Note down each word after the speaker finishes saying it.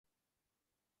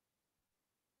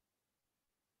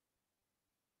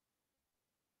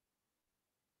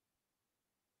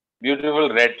beautiful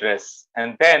red dress.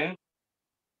 And then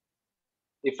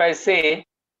if I say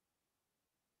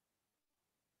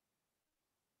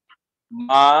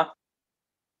ma,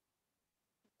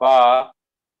 ba,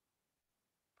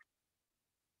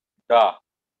 da,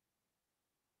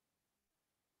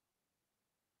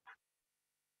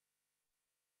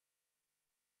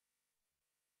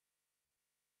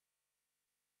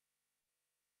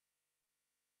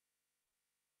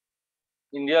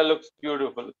 India looks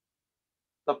beautiful.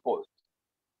 Suppose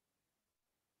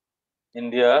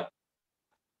India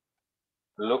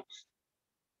looks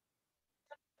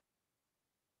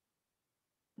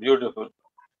beautiful.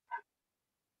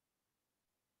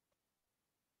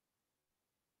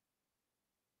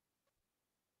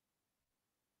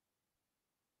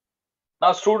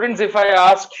 Now, students, if I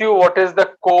ask you what is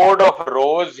the code of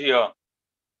rose here,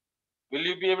 will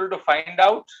you be able to find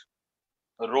out?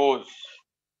 Rose.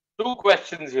 Two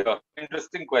questions here,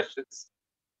 interesting questions.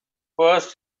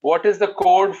 First, what is the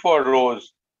code for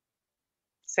rose?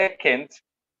 Second,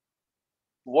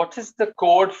 what is the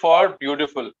code for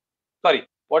beautiful? Sorry,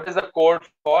 what is the code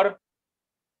for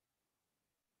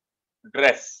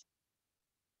dress?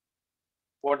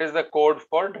 What is the code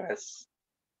for dress?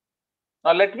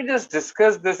 Now, let me just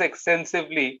discuss this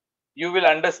extensively. You will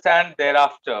understand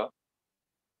thereafter.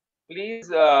 Please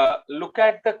look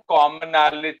at the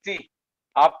commonality.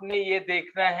 आपने ये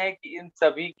देखना है कि इन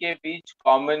सभी के बीच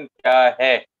common क्या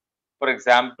है. For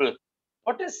example,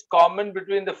 what is common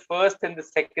between the first and the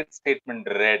second statement?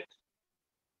 Red.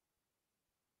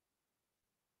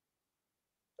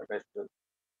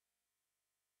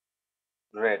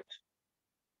 Red.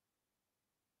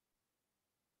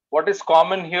 What is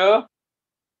common here?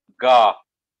 Ga.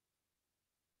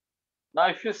 Now,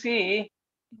 if you see,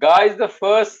 ga is the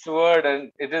first word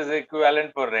and it is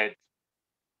equivalent for red.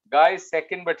 Ga is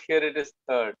second, but here it is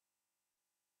third.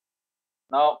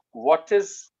 Now, what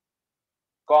is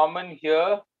common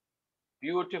here?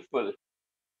 Beautiful.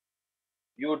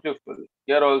 Beautiful.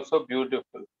 Here also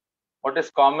beautiful. What is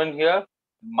common here?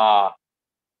 Ma.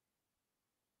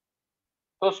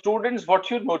 So, students,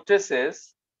 what you notice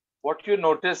is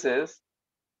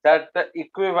that the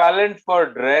equivalent for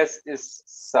dress is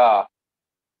sa.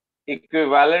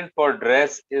 Equivalent for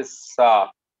dress is sa.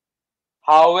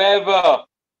 However,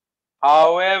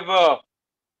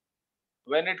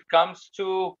 when it comes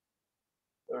to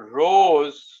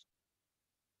rose,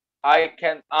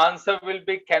 answer will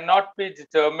be cannot be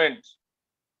determined.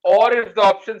 Or if the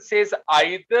option says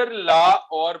either la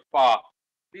or pa,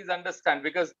 please understand,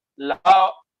 because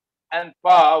la and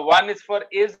pa, one is for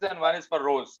is and one is for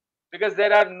rose, because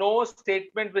there are no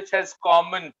statement which has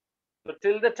common. So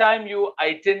till the time you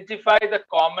identify the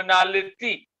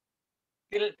commonality,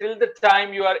 till the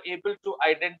time you are able to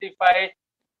identify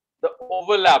the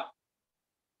overlap,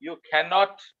 you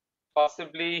cannot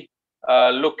possibly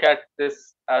look at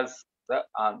this as the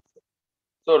answer.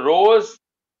 So rose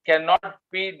cannot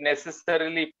be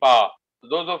necessarily pa.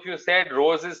 Those of you said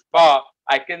rose is pa,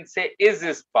 I can say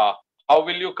is pa. How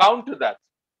will you counter that?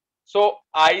 So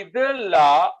either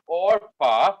la or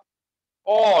pa,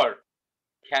 or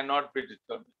cannot be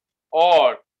determined,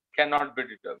 or cannot be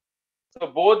determined. So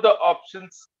both the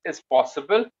options is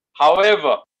possible.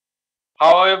 However,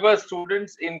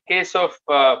 students, in case of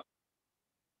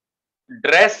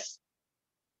dress,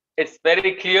 it's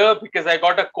very clear because I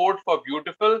got a code for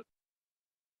beautiful.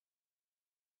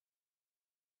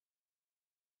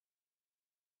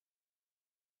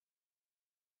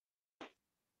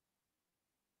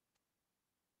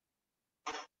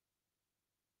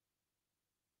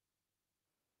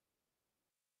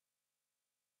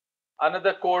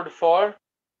 Another code for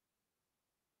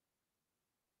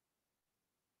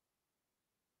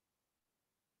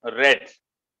red,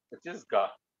 which is ga.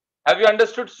 Have you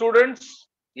understood, students?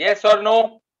 Yes or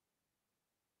no?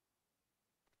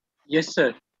 Yes,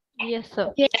 sir. Yes,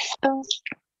 sir. Yes, sir.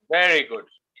 Very good.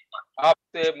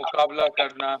 आपसे मुकाबला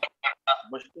करना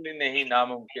मुश्किल ही नहीं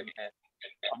नामुमकिन है.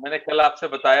 मैंने कल आपसे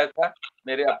बताया था,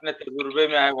 मेरे अपने तजुर्बे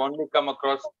में I only come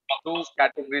across two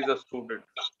categories of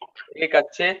students. एक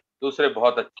अच्छे, दूसरे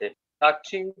बहुत अच्छे.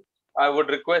 साक्षी, I would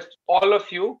request all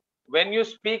of you, when you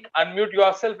speak, unmute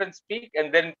yourself and speak,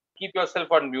 and then keep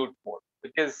yourself on mute mode,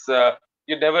 because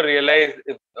you never realize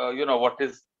if you know what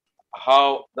is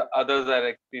how the others are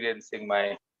experiencing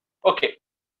my. Okay,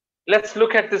 let's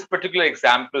look at this particular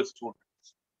example, students.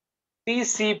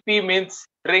 TCP means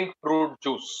drink fruit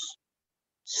juice.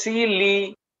 C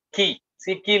li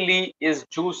is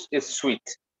juice is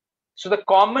sweet. So the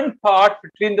common part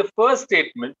between the first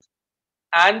statement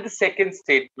and the second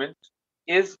statement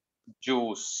is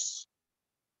juice.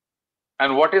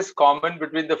 And what is common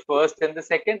between the first and the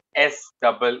second? S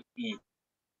double E.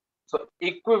 So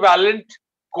equivalent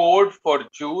code for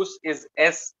juice is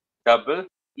S double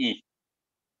E.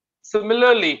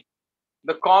 Similarly,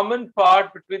 the common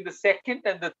part between the second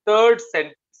and the third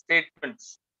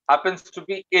statements happens to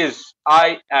be is,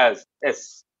 I, as,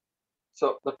 S.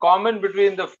 So the common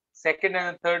between the second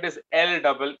and the third is L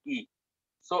double E.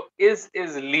 So is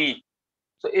Lee.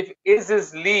 So if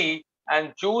is Lee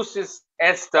and juice is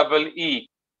S double E,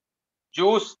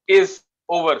 juice is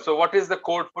over. So what is the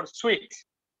code for sweet?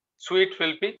 Sweet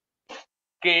will be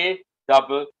K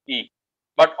double E.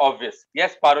 But obvious.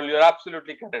 Yes, Parul, you are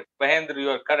absolutely correct. Mahendra, you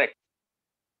are correct.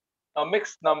 Now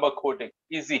mixed number coding,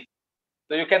 easy.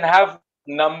 So you can have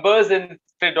numbers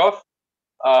instead of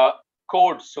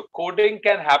codes. So coding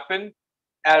can happen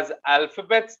as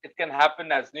alphabets, it can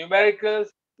happen as numericals,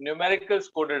 numericals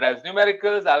coded as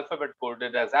numericals, alphabet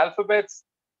coded as alphabets,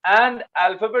 and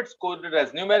alphabets coded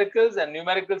as numericals, and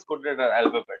numericals coded as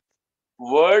alphabets.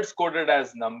 Words coded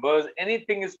as numbers,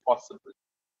 anything is possible.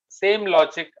 Same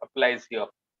logic applies here.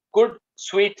 Good,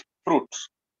 sweet fruits.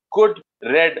 Good,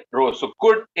 red rose. So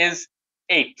good is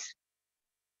 8.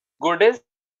 Good is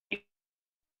 8.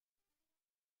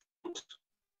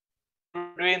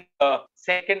 Between the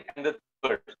second and the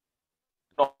third.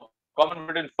 No, common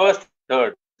between first and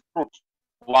third. Fruits.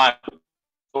 1.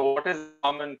 So what is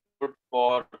common fruit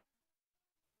for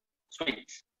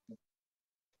sweets?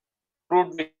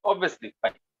 Fruit, obviously,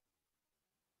 fine.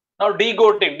 Now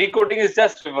decoding. Decoding is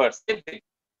just reverse. Same thing.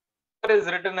 What is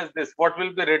written as this? What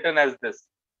will be written as this?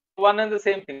 One and the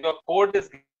same thing. Your code is,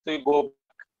 so you go back.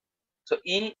 So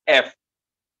E F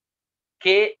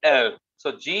K L.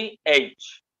 So G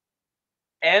H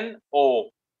N O.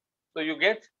 So you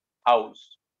get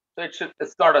house. So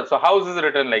it's not a, so house is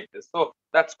written like this. So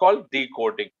that's called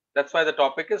decoding. That's why the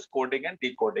topic is coding and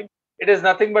decoding. It is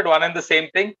nothing but one and the same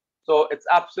thing. So it's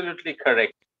absolutely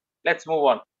correct. Let's move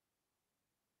on.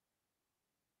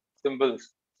 Symbols.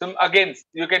 Again,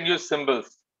 you can use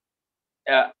symbols.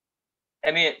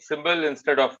 Any symbol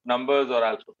instead of numbers or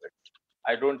alphabet.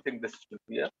 I don't think this should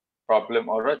be a problem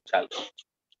or a challenge.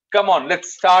 Come on,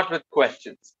 let's start with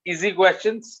questions. Easy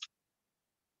questions.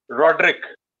 Roderick,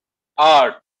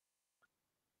 art.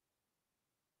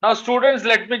 Now, students,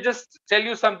 let me just tell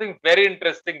you something very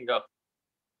interesting here.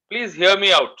 Please hear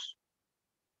me out.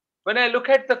 When I look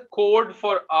at the code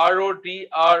for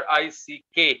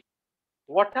RODRICK,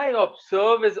 what I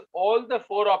observe is all the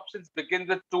 4 options begin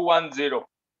with 210.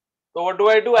 So what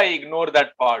do? I ignore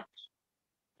that part.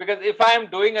 Because if I am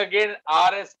doing again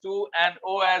R as 2 and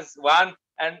O as 1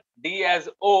 and D as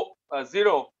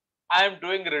 0, I am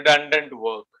doing redundant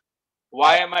work.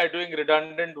 Why am I doing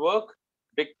redundant work?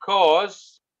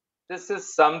 Because this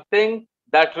is something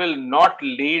that will not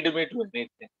lead me to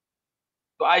anything.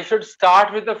 So I should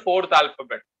start with the 4th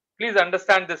alphabet. Please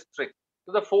understand this trick.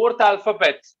 So the 4th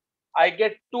alphabet, I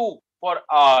get 2 for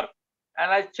R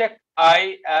and I check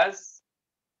I as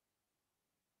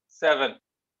 7.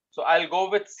 So I'll go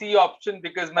with C option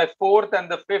because my 4th and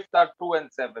the 5th are 2 and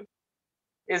 7.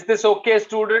 Is this okay,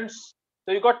 students?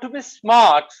 So you got to be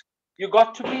smart. You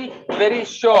got to be very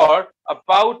sure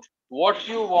about what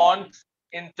you want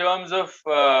in terms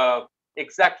of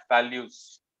exact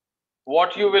values.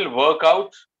 What you will work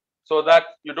out so that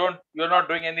you're not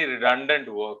doing any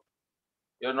redundant work.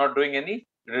 You're not doing any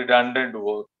redundant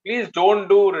work. Please don't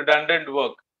do redundant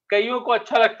work. कईयों को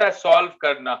अच्छा लगता है solve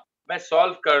करना. मैं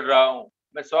solve कर रहा हूँ.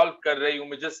 मैं solve कर रही हूँ.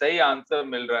 मुझे सही answer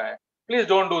मिल रहा है. Please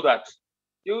don't do that.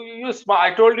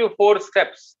 I told you 4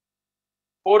 steps,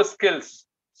 4 skills: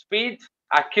 speed,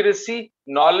 accuracy,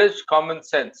 knowledge, common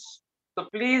sense. So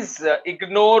please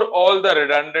ignore all the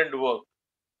redundant work.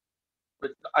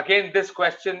 But again, this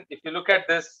question, if you look at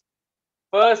this,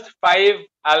 first 5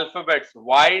 alphabets,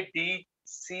 Y, D,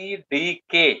 C, D,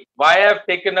 K. Why I have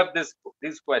taken up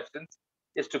these questions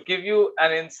is to give you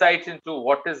an insight into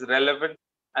what is relevant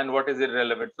and what is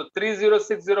irrelevant. So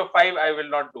 30605 I will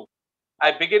not do.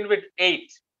 I begin with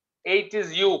 8. 8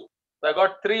 is U. So I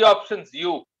got 3 options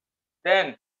U.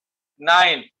 Then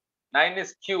 9. 9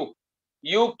 is Q.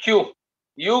 UQ.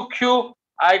 UQ.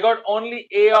 I got only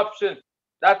A option.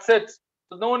 That's it.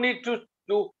 So no need to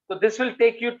do. So this will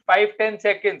take you 5-10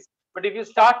 seconds. But if you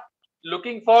start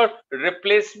looking for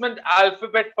replacement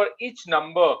alphabet for each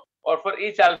number or for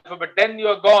each alphabet, then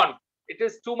you're gone. It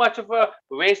is too much of a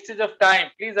wastage of time.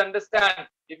 Please understand,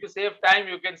 if you save time,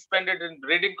 you can spend it in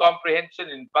reading comprehension,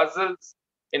 in puzzles,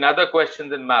 in other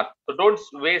questions in math. So don't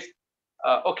waste.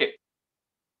 Okay.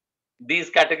 These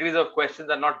categories of questions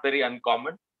are not very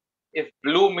uncommon. If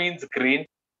blue means green,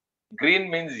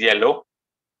 green means yellow,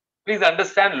 Please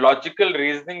understand logical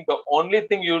reasoning. The only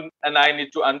thing you and I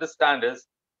need to understand is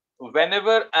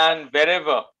whenever and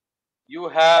wherever you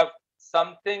have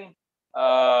something,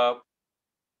 I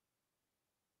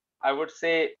would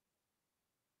say,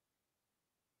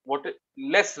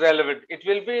 less relevant, it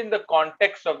will be in the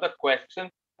context of the question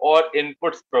or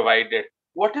inputs provided.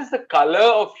 What is the color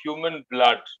of human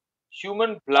blood?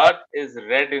 Human blood is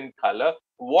red in color.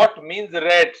 What means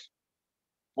red?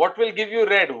 What will give you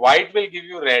red? White will give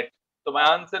you red. So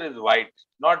my answer is white,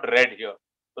 not red here.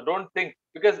 So don't think,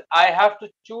 because I have to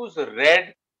choose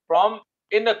red from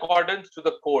in accordance to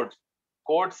the code.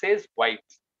 Code says white.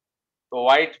 So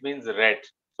white means red.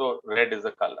 So red is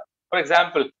the color. For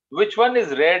example, which one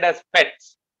is red as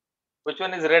pets? Which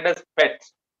one is red as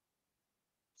pets?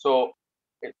 So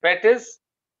pet is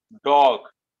dog.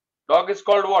 Dog is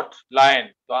called what? Lion.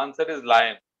 So answer is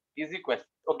lion. Easy question.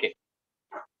 Okay.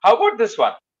 How about this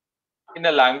one? In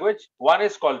a language, 1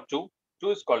 is called 2,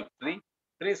 2 is called 3,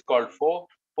 3 is called 4,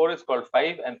 4 is called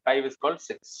 5, and 5 is called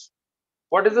 6.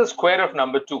 What is the square of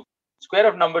number 2? Square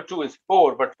of number 2 is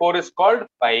 4, but 4 is called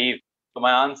 5. So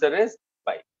my answer is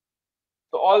 5.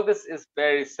 So all this is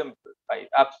very simple. 5,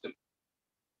 absolutely.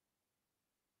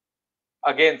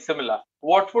 Again, similar.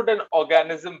 What would an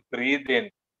organism breathe in?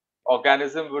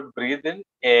 Organism would breathe in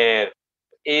air.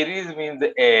 Aries means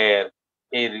air.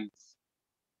 Aries.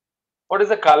 What is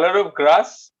the color of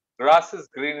grass? Grass is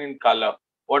green in color.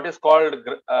 What is called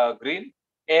green?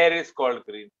 Air is called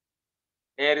green.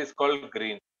 Air is called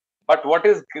green. But what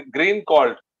is green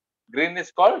called? Green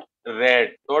is called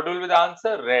red. So what will be the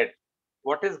answer? Red.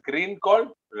 What is green called?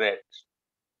 Red.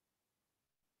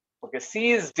 Okay,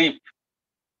 sea is deep.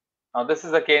 Now this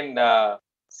is again,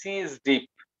 sea is deep.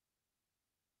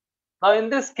 Now in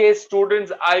this case,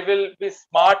 students, I will be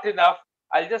smart enough.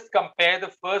 I'll just compare the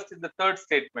first and the third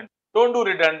statement. Don't do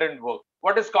redundant work.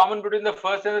 What is common between the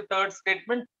first and the third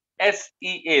statement?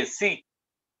 SEA, sea.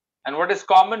 And what is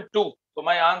common? 2. So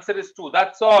my answer is 2.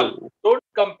 That's all. Don't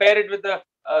compare it with the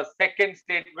second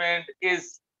statement.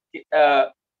 Is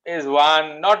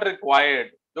 1 not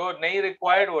required? जो नहीं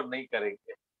required वो नहीं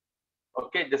करेंगे.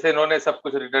 Okay, जैसे इन्होंने सब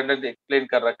कुछ redundant explain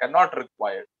कर रखा है. Not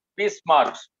required. Be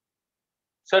smart.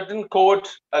 Certain code,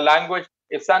 a language.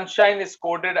 If sunshine is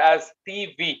coded as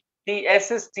TV,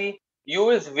 TS is T,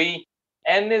 U is V,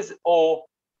 N is O,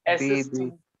 S is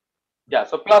T. Yeah,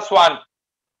 so +1.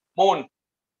 Moon.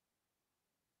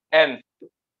 N.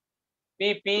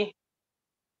 PP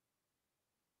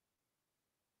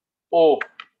O.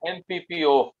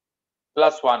 NPPO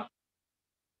 +1.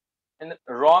 And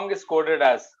wrong is coded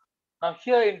as. Now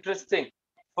here interesting.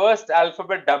 First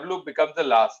alphabet W becomes the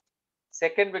last.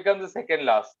 Second becomes the second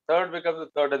last. Third becomes the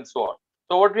third, and so on.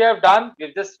 So what we have done,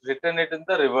 we've just written it in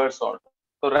the reverse order.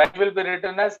 So right will be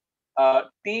written as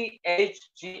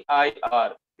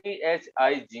THGIR.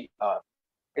 THIGR.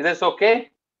 Is this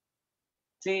okay?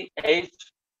 THGIR.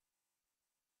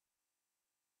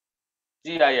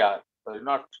 Sorry,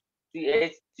 not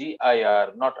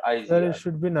THGIR, not IGR. Sir, it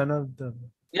should be none of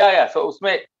them. या so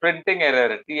उसमें printing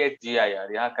error है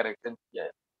THGIR, यहाँ correction किया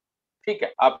है. ठीक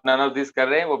है, आप none of this कर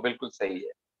रहे हैं, वो बिल्कुल सही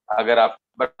है. अगर आप,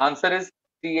 बट आंसर इज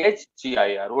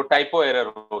THGIR. वो टाइपो एरर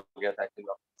हो गया था एक्चुअली,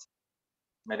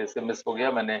 मेरे से मिस हो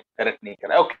गया, मैंने करेक्ट नहीं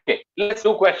करा. Okay, let's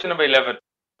do question number 11.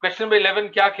 Question number 11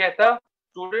 क्या कहता?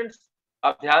 स्टूडेंट्स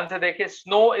आप ध्यान से देखिए.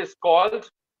 Snow is called,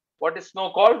 what is snow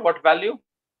called? What value?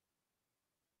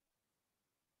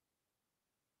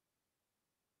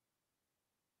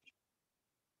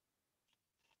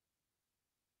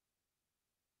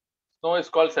 Snow is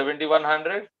called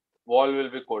 7100. Wall will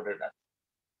be coded as.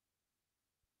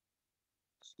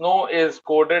 Snow is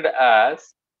coded as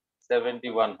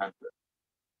 7100.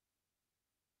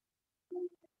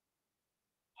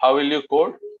 How will you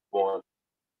code? Wall.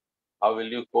 How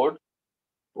will you code?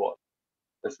 Wall.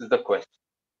 This is the question.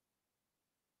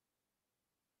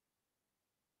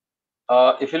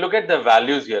 If you look at the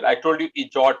values here, I told you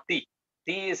each or T.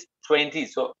 T is 20,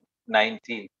 so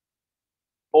 19.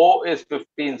 O is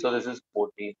 15, so this is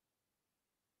 14.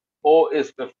 O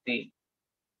is 15.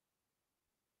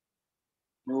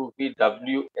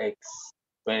 UVWX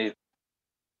 20.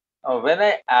 Now, when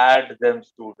I add them,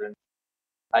 students,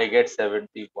 I get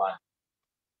 71.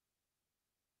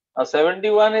 Now,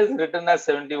 71 is written as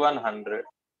 7100.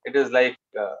 It is like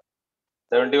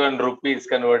 71 rupees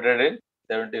converted in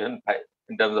 71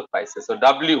 in terms of prices. So,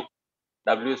 W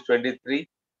is 23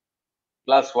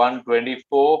 plus 1,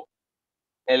 24.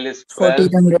 L is 12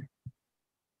 1400.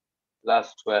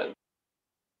 plus 12.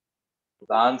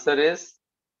 The answer is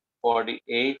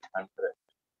 4800.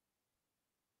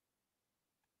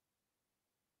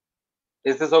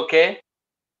 Is this okay?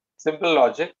 Simple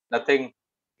logic, nothing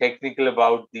technical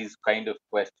about these kind of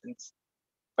questions,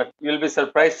 but you'll be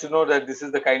surprised to know that this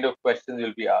is the kind of questions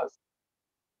you'll be asked.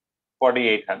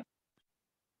 4800.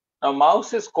 Now,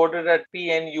 mouse is coded at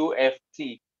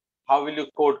PNUFT. How will you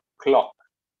code clock?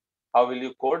 How will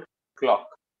you code clock?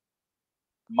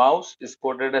 Mouse is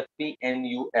coded as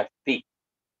PNUFT.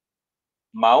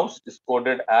 Mouse is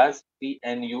coded as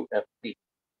PNUFT.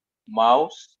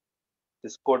 Mouse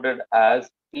is coded as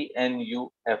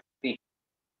PNUFT.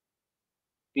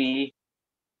 PNUFT.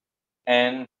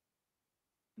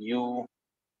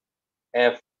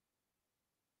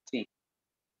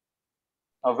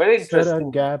 A very Sir, a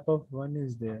interesting. gap of 1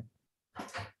 is there.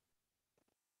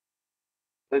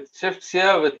 It shifts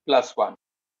here with +1.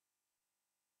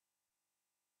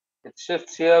 It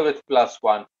shifts here with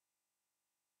 +1.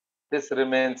 This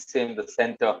remains same, the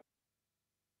center.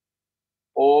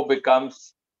 O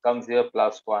comes here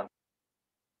 +1.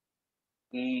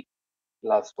 E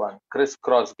 +1.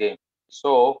 Crisscross game.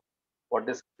 So, what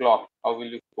is clock? How will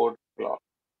you code clock?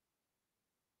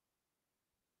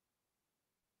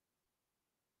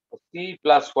 C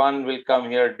 +1 will come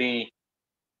here, D.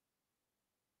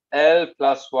 L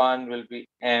 +1 will be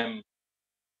M.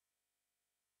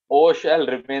 O shall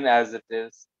remain as it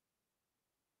is.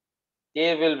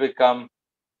 K will become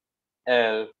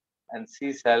L and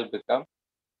C shall become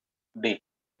D.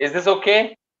 Is this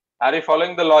okay? Are you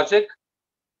following the logic,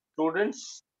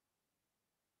 students?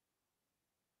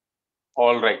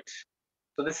 All right.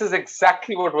 So this is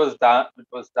exactly what was done. It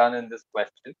was done in this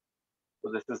question.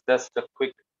 So this is just a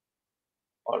quick.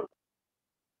 All right.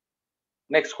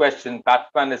 Next question.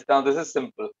 Batman is down. This is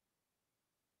simple.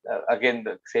 Again,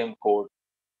 the same code.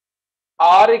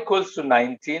 R equals to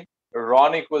 19.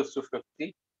 Ron equals to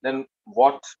 50. Then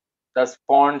what does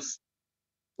fonts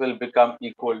will become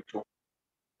equal to?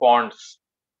 Fonts.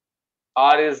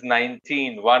 R is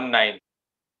 19. 19.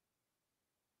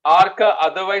 R का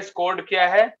otherwise code क्या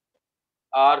है?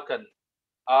 R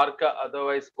का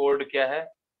otherwise code क्या है?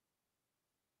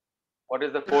 What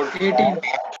is the code? 18.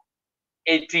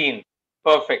 18.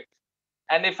 Perfect.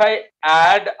 And if I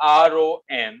add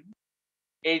RON,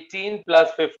 18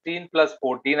 plus 15 plus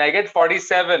 14, I get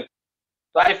 47.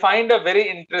 So I find a very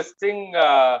interesting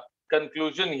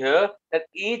conclusion here that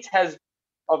each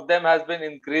of them has been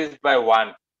increased by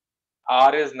 1.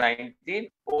 R is 19,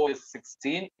 O is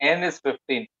 16, N is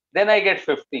 15. Then I get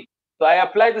 50. So I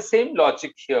apply the same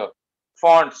logic here.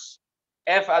 Fonts.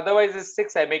 F otherwise is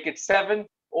 6, I make it 7.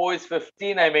 O is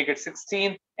 15, I make it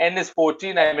 16. N is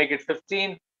 14, I make it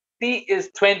 15. T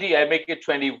is 20, I make it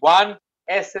 21.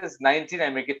 S is 19, I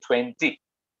make it 20.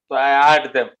 So I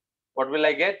add them. What will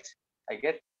I get? I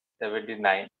get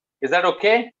 79. Is that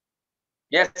okay?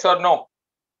 Yes or no?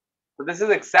 So this is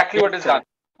exactly what is done.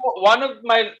 One of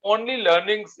my only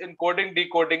learnings in coding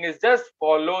decoding is just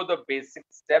follow the basic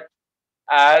steps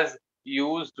as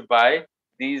used by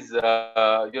these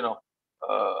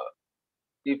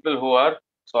people who are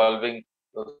solving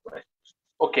those questions.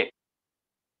 Okay.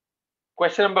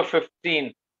 Question number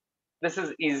 15. This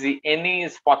is easy. NE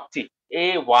is 40.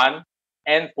 A1,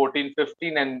 N 14,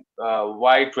 15, and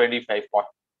Y 25, 40.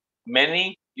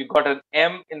 Many, you got an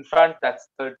M in front, that's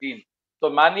 13. So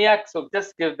maniac, so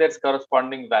just give their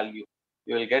corresponding value.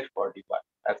 You will get 41.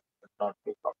 That's not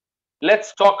a problem.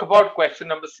 Let's talk about question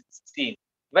number 16.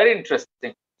 Very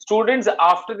interesting. Students,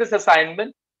 after this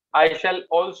assignment, I shall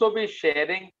also be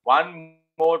sharing one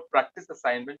more practice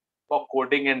assignment for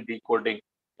coding and decoding.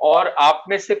 और आप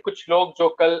में से कुछ लोग जो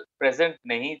कल present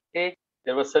नहीं थे,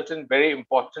 there was certain very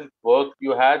important work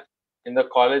you had in the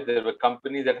college. There were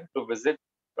companies that had to visit.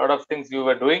 A lot of things you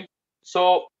were doing.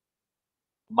 So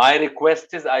my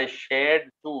request is I shared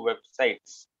 2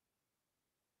 websites.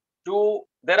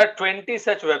 There are 20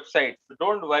 such websites. So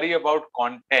don't worry about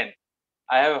content.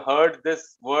 I have heard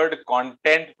this word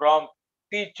content from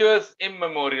teachers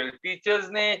immemorial. Teachers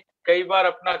ने कई बार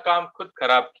अपना काम खुद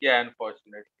खराब किया है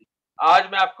unfortunately. आज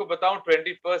मैं आपको बताऊं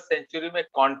 21st सेंचुरी में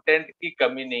कंटेंट की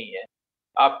कमी नहीं है.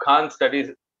 आप खान स्टडीज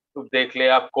देख ले,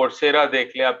 आप कोर्सेरा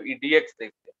देख ले, आप EDX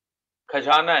देख ले,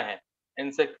 खजाना है,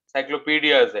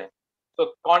 encyclopedias है.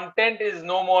 So content is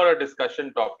no more a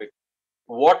discussion topic.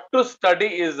 What to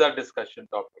study is a discussion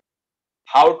topic.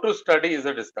 How to study is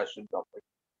a discussion topic.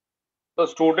 So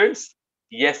students,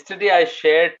 yesterday I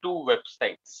shared 2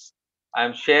 websites. I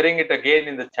am sharing it again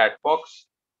in the chat box.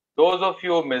 Those of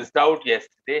you who missed out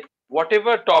yesterday,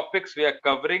 whatever topics we are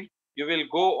covering, you will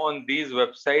go on these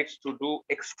websites to do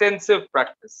extensive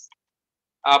practice.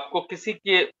 आपको किसी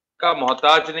के का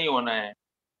मोहताज नहीं होना है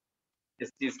इस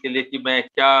चीज के लिए कि मैं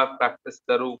क्या प्रैक्टिस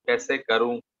करूं,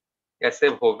 कैसे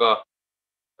होगा,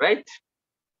 right?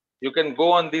 You can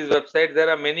go on these websites. There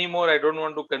are many more. I don't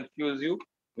want to confuse you.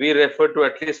 We refer to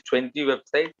at least 20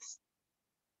 websites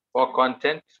for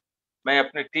content. मैं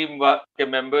अपने टीम के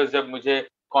मेंबर्स जब मुझे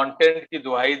कंटेंट की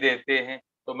दुहाई देते हैं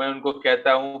तो मैं उनको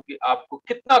कहता हूं कि आपको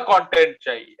कितना कंटेंट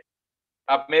चाहिए,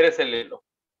 आप मेरे से ले लो,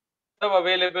 सब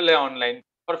अवेलेबल है online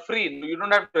for free, you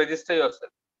don't have to register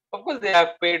yourself. Of course they have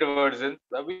paid version,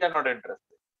 we are not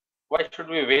interested. Why should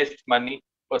we waste money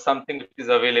for something which is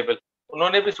available?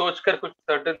 उन्होंने भी सोचकर कुछ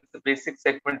सर्टेन बेसिक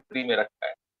सेगमेंट फ्री में रखा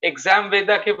है। Exam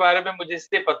वेदा के बारे में मुझे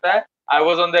इसलिए पता है, I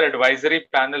was on their advisory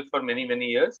panel for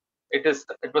many years. It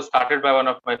was started by one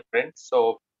of my friends, so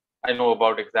I know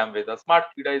about exam veda. Smart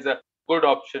Kida is a good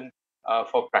option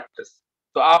for practice.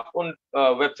 तो आप उन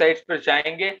websites पर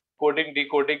जाएंगे, coding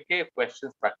decoding के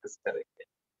questions practice करेंगे।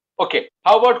 Okay,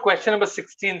 how about question number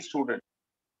 16, student?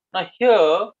 Now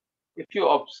here, if you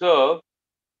observe,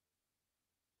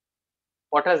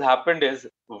 what has happened is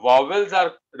vowels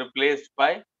are replaced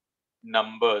by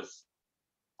numbers.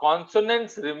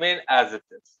 Consonants remain as it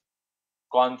is.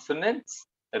 Consonants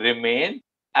remain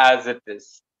as it is.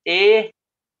 A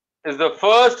is the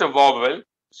first vowel,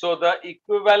 so the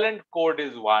equivalent code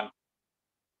is 1.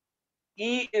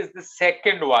 E is the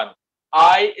second one.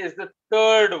 I is the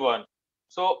third one.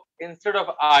 So instead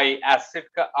of I, acid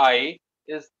ka I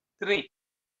is 3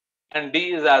 and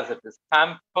D is as it is.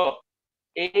 Hamper,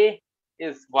 A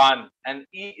is 1 and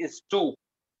E is 2.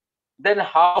 Then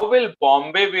how will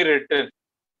Bombay be written?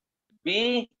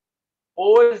 B,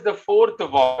 O is the fourth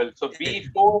vowel. So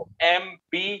B4, M,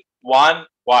 B, 1,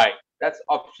 Y. That's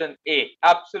option A.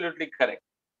 Absolutely correct.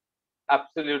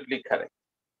 Absolutely correct.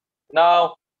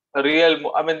 Now,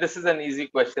 I mean, this is an easy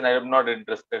question. I am not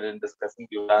interested in discussing.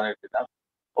 You've done it enough.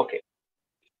 Okay.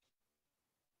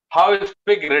 How is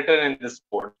pig written in this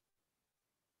code?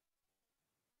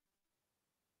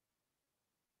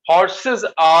 Horses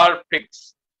are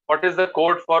pigs. What is the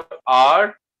code for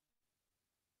R?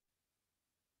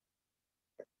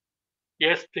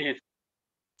 Yes, please.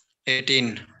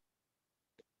 18.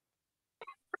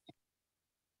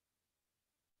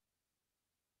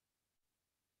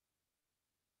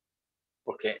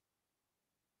 Okay.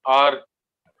 Or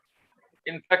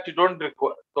in fact, you don't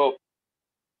require. So,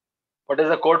 what is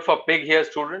the code for pig here,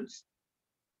 students?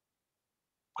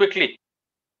 Quickly.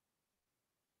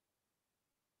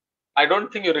 I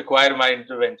don't think you require my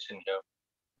intervention here.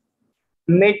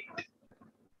 Mit.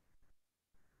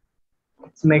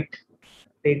 It's mit.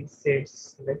 Pigs,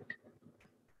 it's mit.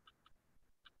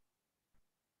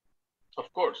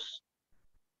 Of course.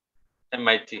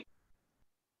 MIT.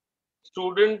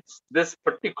 Students, this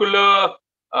particular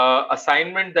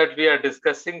assignment that we are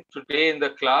discussing today in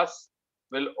the class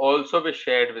will also be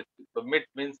shared with you. So, mit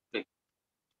means pig.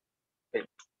 Pig.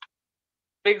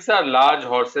 Pigs are large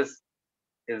horses,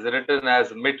 is written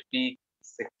as mit p.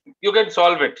 You can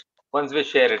solve it once we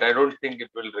share it. I don't think it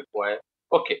will require.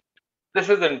 Okay, this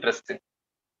is interesting.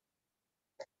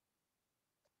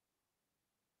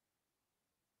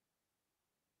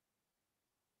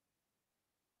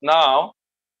 Now,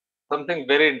 something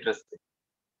very interesting.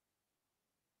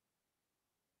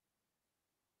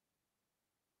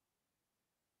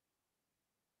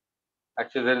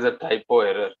 Actually, there is a typo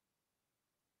error.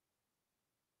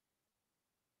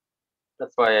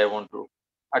 That's why I want to.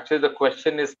 Actually, the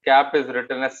question is cap is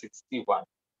written as 61,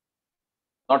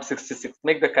 not 66.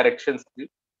 Make the corrections, please.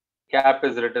 Cap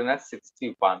is written as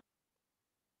 61.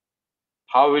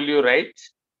 How will you write?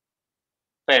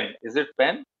 Pen. Is it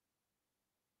pen?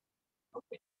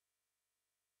 Okay.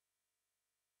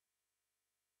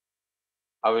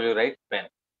 How will you write pen?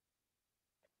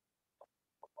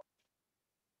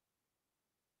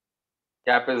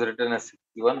 Cap is written as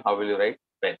 61. How will you write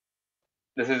pen?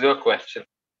 This is your question.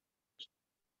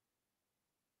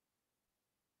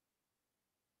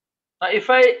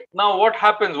 Now what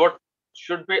happens? What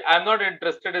should be? I'm not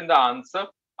interested in the answer.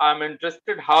 I'm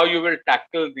interested how you will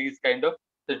tackle these kind of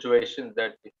situations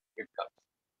that it comes.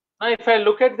 Now, if I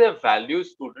look at the value,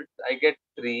 students, I get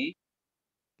 3,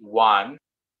 1,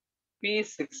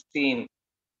 P16.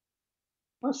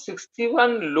 Now,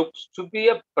 61 looks to be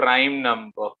a prime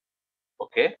number.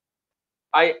 Okay.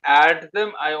 I add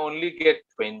them, I only get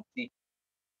 20.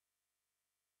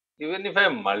 Even if I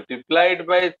multiply it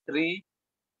by 3,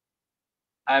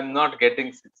 I'm not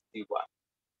getting 61.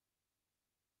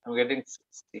 I'm getting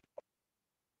 60.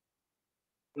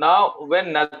 Now,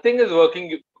 when nothing is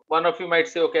working, one of you might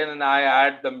say, okay, and I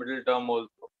add the middle term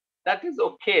also. That is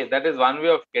okay. That is one way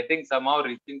of getting somehow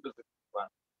reaching to 61.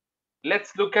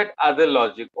 Let's look at other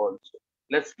logic also.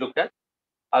 Let's look at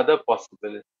other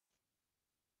possibilities.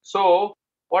 So,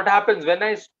 what happens when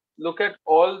I look at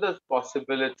all the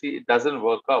possibility, it doesn't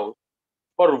work out.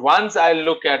 For once, I'll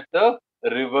look at the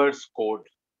reverse code.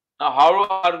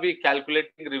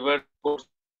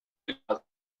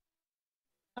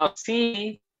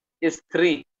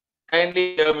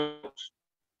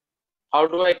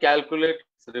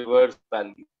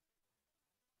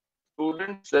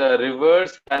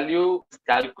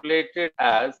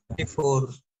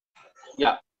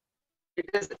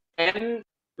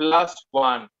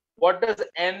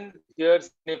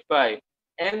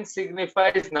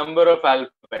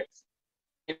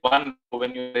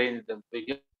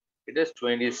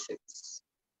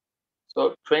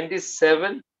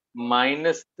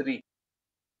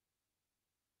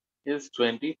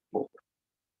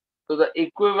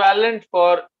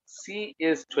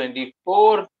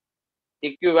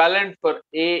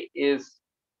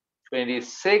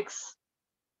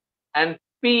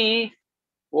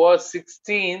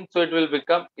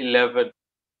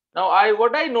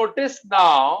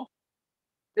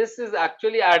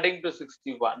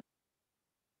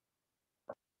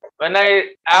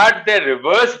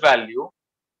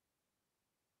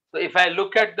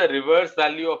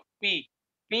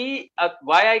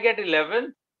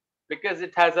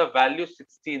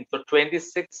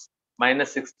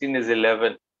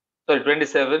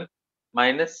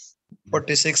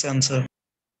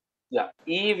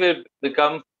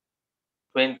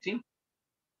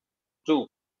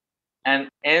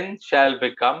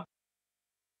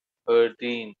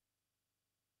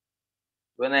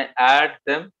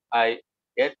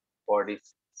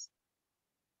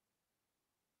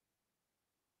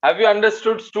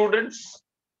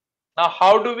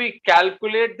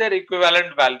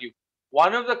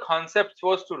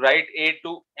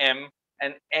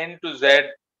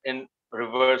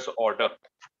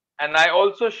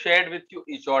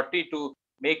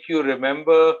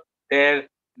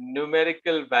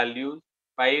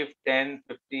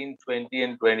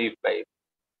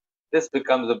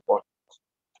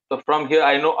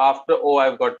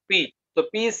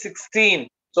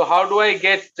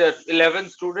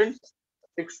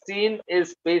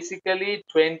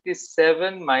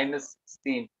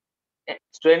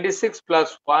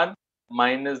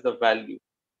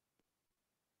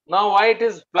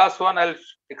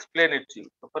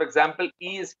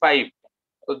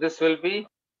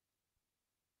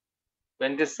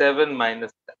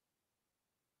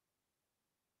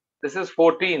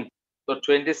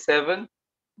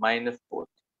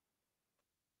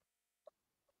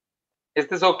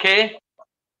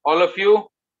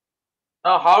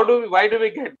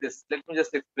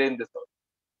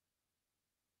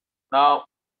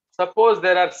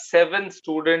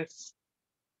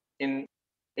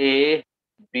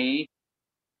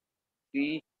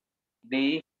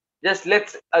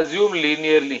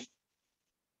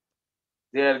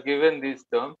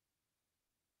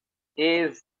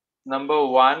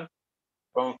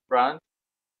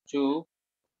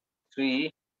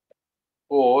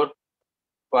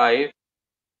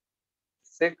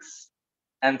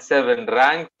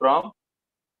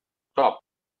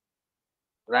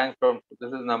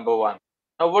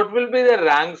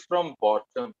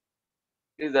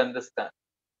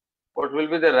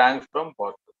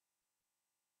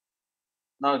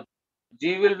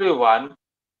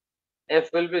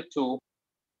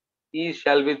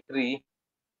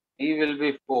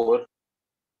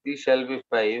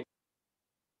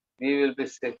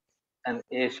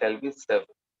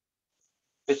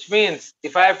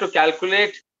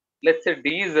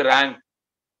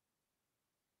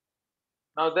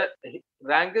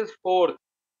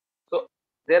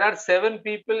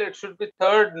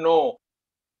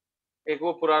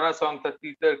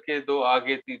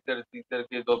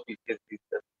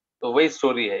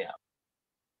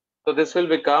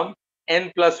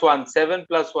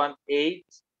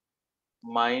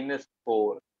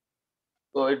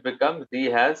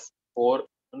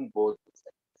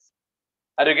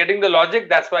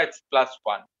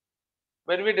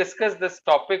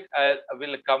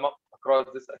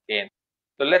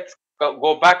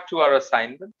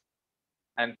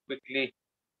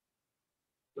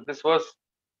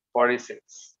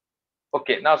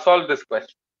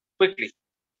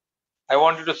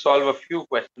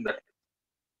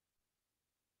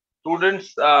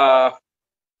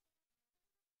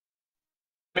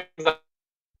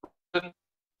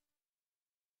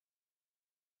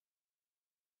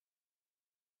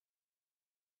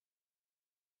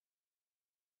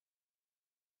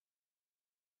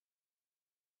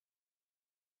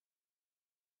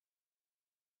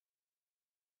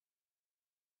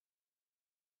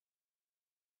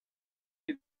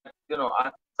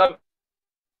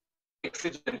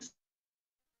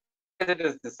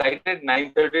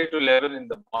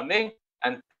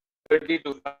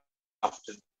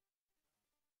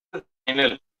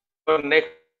 final for next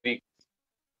week.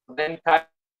 The entire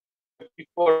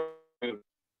 54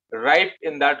 ripe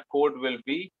in that code will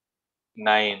be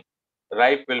 9.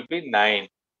 Ripe will be 9.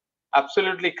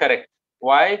 Absolutely correct.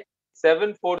 Why?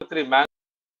 743 mango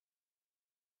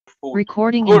food.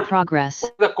 Recording in Good. progress.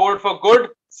 What's the code for good?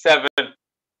 7.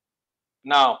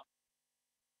 Now,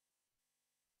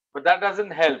 but that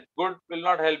doesn't help. Good will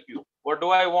not help you. What do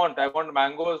I want? I want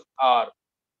mangoes are.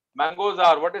 Mangoes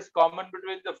are. What is common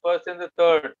between the first and the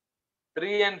third?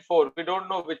 3 and 4. We don't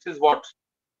know which is what.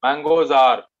 Mangoes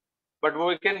are. But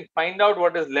we can find out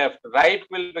what is left. Ripe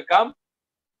will become,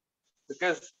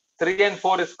 because 3 and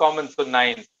 4 is common, so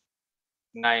 9.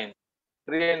 9.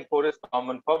 3 and 4 is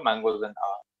common for mangoes and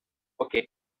are. Okay.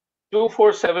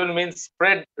 247 means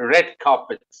spread red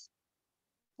carpets.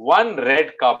 One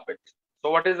red carpet.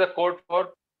 So what is the code for?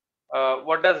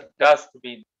 What does dust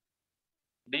mean?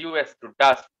 DUS to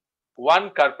dust. One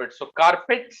carpet. So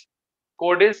carpet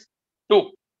code is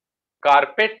 2.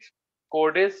 Carpet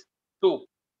code is 2.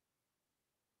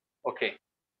 Okay.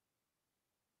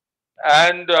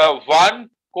 And one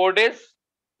code is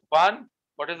 1.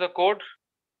 What is the code?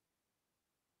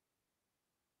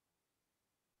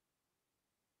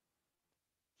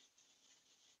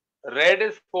 Red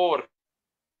is 4.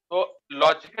 So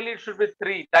logically it should be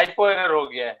 3. Typo error हो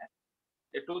गया है.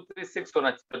 ये 236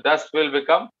 होना चाहिए. So dust will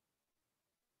become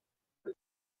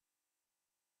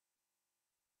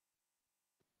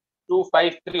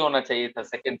 253 होना चाहिए था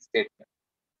second statement.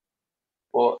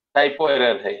 वो टाइपो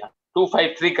एरर है यहाँ.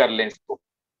 253 कर लें इसको.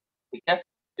 ठीक है.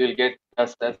 You will get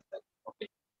dust as well. Okay.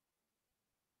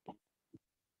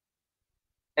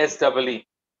 SEE.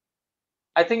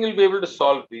 I think you'll be able to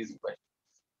solve these questions.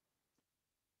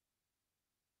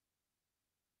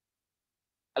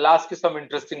 I'll ask you some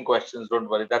interesting questions. Don't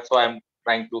worry. That's why I'm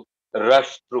trying to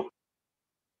rush through.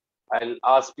 I'll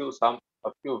ask you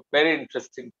a few very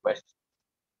interesting questions.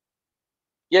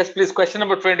 Yes, please. Question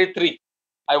number 23.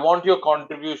 I want your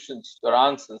contributions, your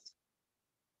answers.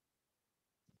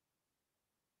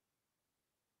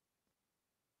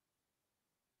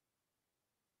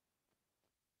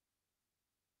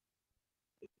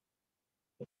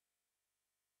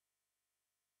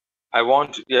 I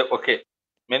want, yeah, okay.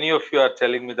 Many of you are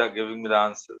telling me that, giving me the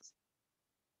answers.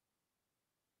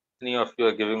 Many of you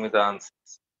are giving me the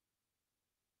answers.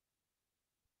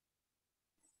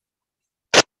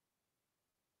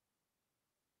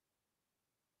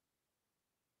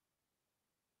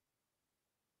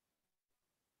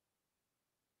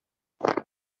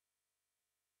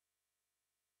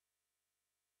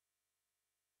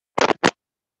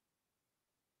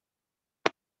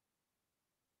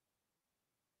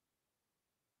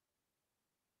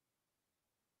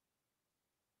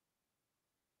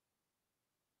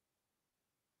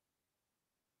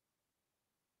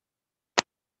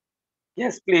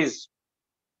 Yes, please.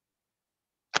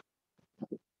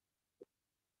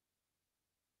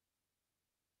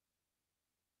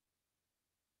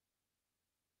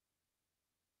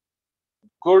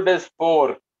 Good is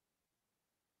 4.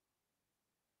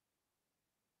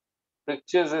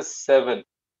 Pictures is 7.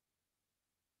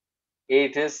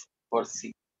 8 is for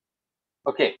C.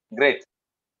 Okay, great.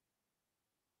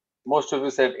 Most of you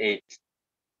said 8.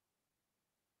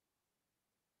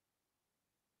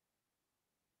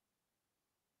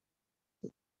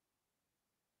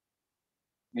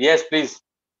 Yes, please.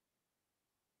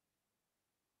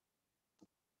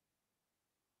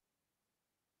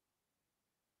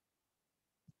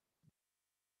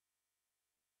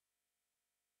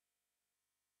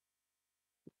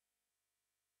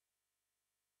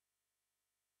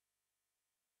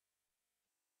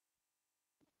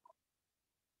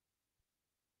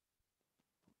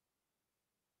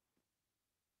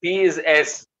 P is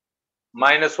S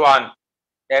minus 1.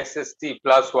 S is T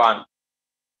plus 1.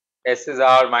 S is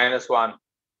R minus 1.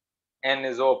 N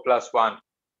is O plus 1.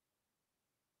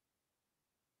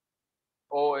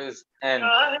 O is N.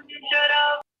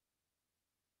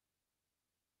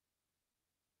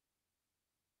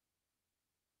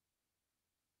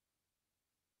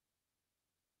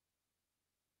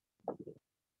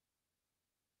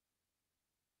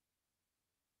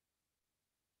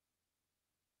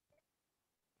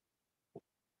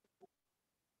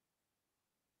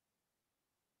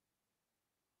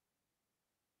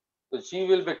 So G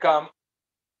will become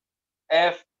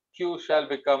F, Q shall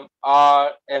become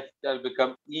R, F shall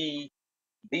become E,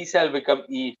 D shall become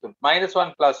E. So minus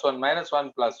 1 plus 1, minus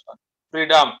 1 plus 1.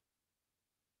 Freedom.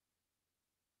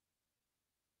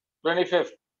 25th.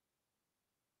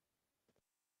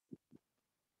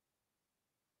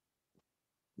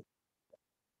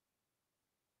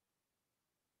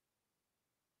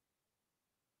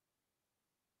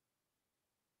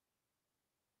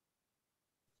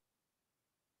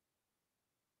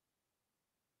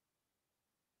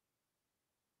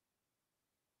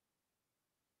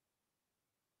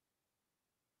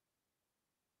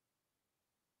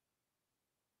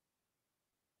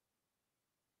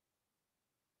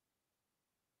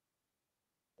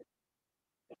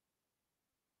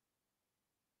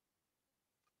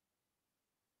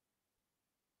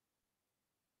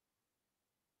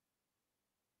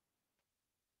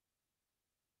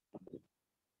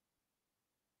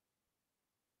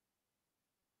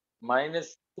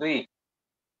 minus 3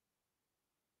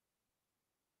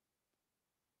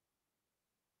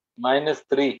 minus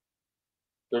 3.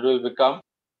 So it will become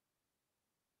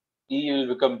E will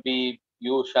become B,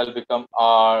 U shall become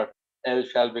R, L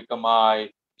shall become I,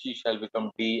 G shall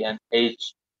become D, and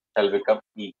H shall become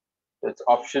E. So it's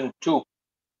option 2.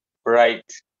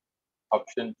 Right.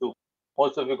 Option 2.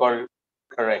 Most of you got it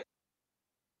correct.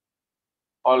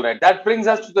 All right. That brings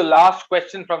us to the last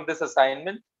question from this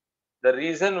assignment. The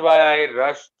reason why I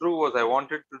rushed through was I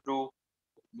wanted to do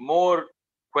more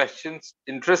questions,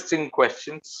 interesting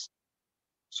questions,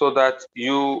 so that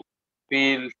you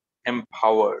feel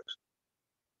empowered.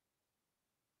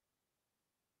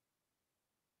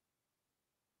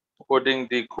 Coding,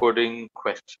 decoding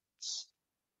questions.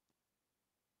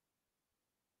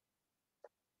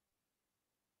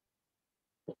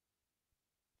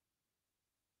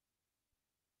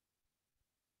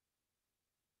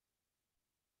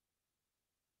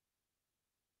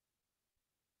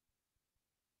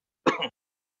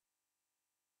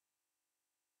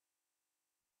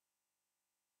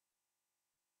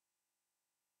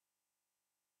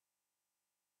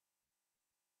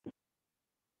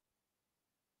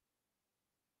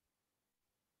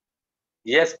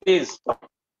 Yes, please.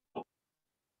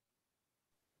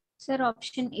 Sir,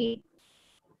 option A.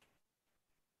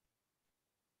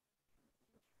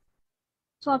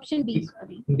 So option B,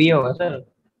 sorry. B होगा sir.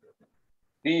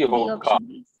 B B, hoga. option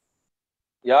B.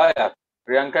 Yeah.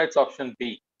 Priyanka, it's option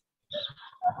B.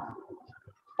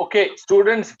 Okay,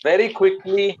 students, very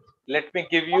quickly, let me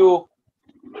give you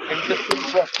interesting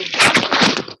questions.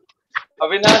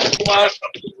 Avinash Kumar,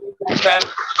 yourself.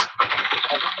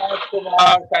 Avinash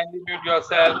Kumar, kindly mute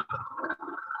yourself.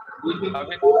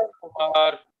 Avinash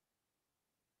Kumar,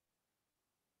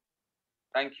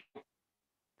 thank you.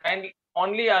 Kindly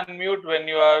only unmute when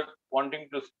you are wanting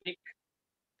to speak,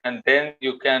 and then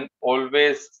you can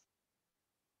always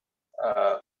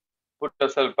put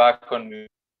yourself back on mute.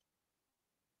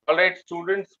 All right,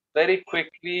 students, very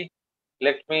quickly,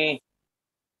 let me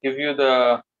give you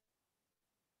the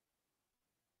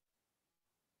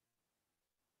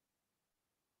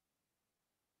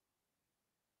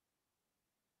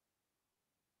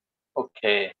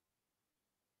okay.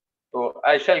 So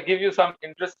I shall give you some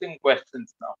interesting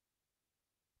questions now.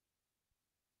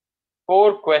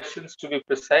 4 questions to be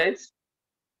precise.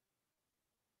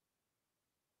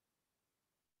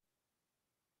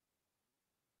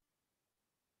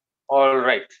 All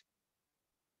right.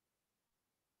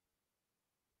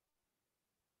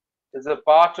 It's a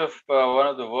part of one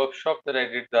of the workshops that I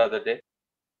did the other day.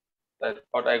 I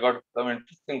thought I got some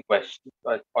interesting questions.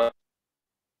 So I thought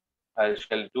I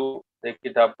shall take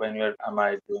it up when am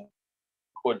I doing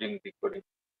coding, decoding.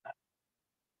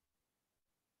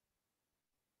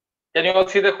 Can you all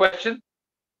see the question?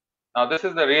 Now this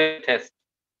is the real test.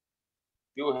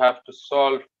 You have to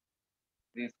solve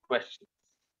these questions.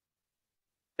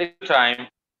 Take your time.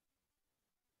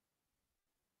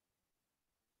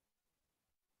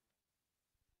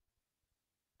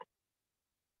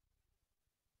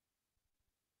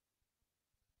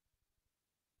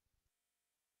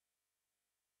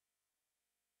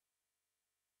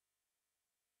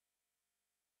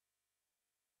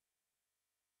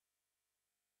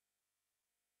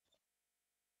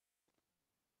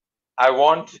 I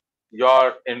want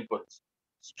your inputs.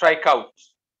 Strike out.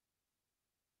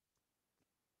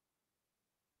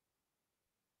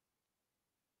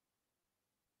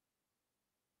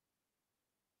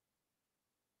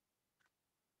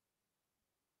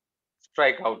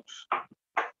 Strike out.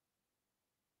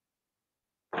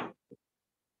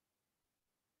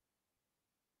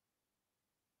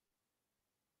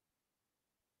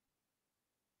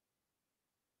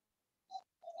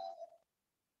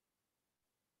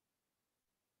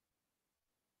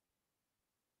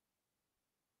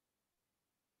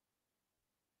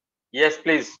 Yes,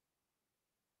 please.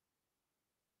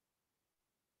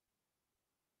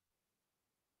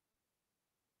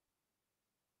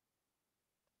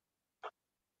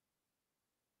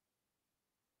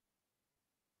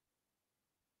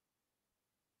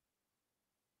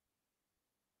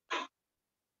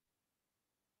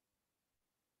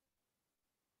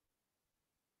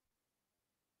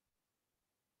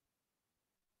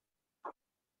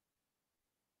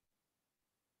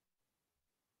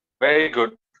 Very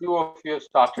good. Few of you have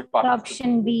started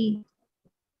participating. Option B.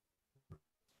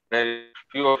 Very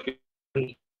few of you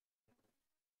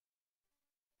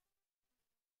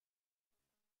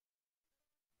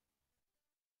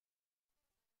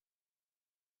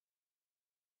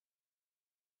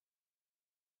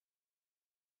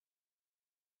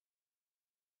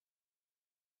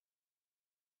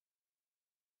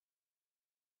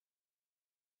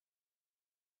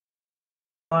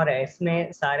और है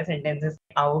इसमें सारे sentences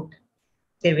out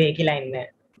सिर्फ एक ही line में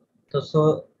है, तो सो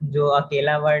जो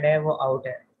अकेला वर्ड है वो आउट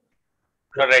है,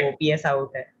 करेक्ट ओपीएस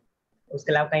आउट है,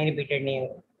 उसके अलावा कहीं रिपीटेड नहीं है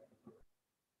वो।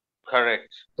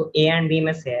 करेक्ट। तो ए एंड बी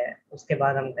में से है, उसके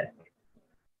बाद हम करेंगे।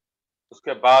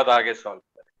 उसके बाद आगे सॉल्व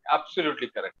करें। Absolutely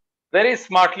correct, very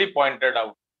smartly pointed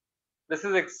out. This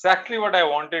is exactly what I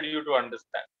wanted you to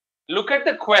understand. Look at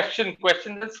the question,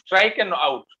 question is strike and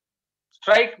out.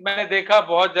 Strike मैंने देखा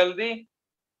बहुत जल्दी,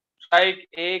 स्ट्राइक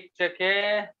एक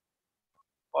जगह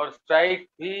और स्ट्राइक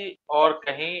भी और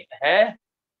कहीं है,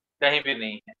 कहीं भी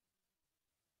नहीं है।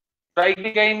 स्ट्राइक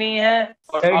भी कहीं नहीं है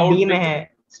और सर आउट डी भी में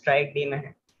है, स्ट्राइक डी में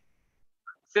है।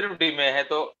 सिर्फ डी में है,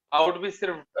 तो आउट भी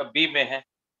सिर्फ बी में है।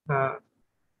 हाँ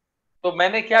तो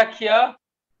मैंने क्या किया,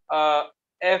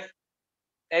 F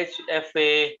H F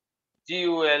A ji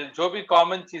U L जो भी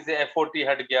कॉमन चीजें एफ ओ टी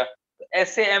हट गया, तो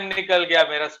एस ए एम निकल गया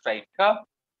मेरा स्ट्राइक का,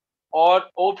 और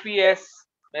ओपीएस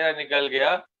मेरा निकल गया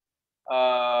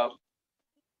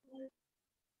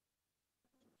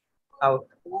आउट।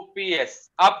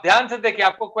 ओपीएस। आप ध्यान से देखिए,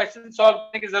 आपको क्वेश्चन सॉल्व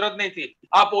करने की जरूरत नहीं थी,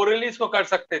 आप ओरली इसको कर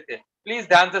सकते थे। प्लीज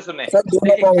ध्यान से सुने। सर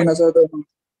दोनों का होना सर दोनों।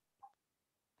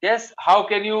 Yes, how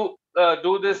can you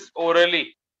do this orally?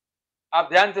 आप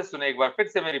ध्यान से सुने एक बार फिर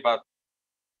से मेरी बात।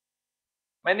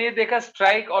 मैंने ये देखा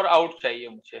स्ट्राइक और आउट चाहिए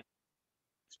मुझे।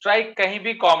 स्ट्राइक कहीं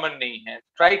भी कॉमन नहीं है,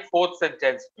 स्ट्राइक फोर्थ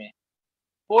सेंटेंस में।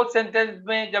 फोर्थ सेंटेंस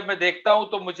में जब मैं देखता हूं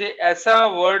तो मुझे ऐसा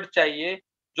वर्ड चाहिए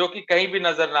जो कि कहीं भी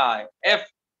नजर ना आए। एफ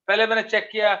पहले मैंने चेक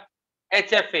किया,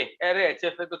 एच एफ ए, अरे एच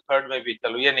एफ ए तो थर्ड में भी,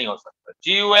 चलो ये नहीं हो सकता।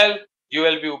 जी यू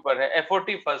एल भी ऊपर है, एफ ओ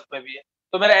टी फर्स्ट में भी है,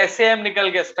 तो मेरा एस ए एम निकल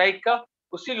गया स्ट्राइक का।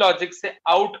 उसी लॉजिक से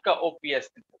आउट का ओपीएस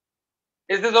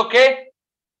निकल। Is this okay?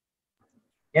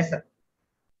 Yes sir.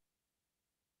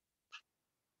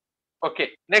 Okay,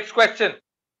 next question.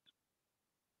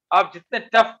 आप जितने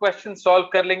टफ क्वेश्चन सॉल्व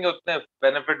कर लेंगे उतने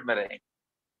बेनिफिट में रहेंगे।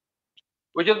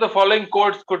 Which of the following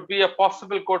codes could be a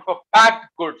possible code for packed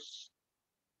goods?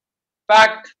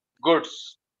 Packed goods.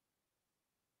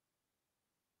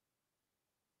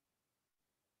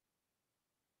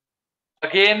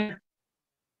 Again,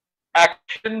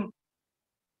 action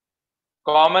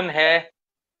common है।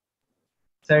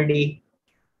 Sir D.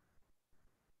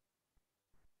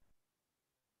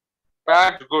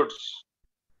 Packed goods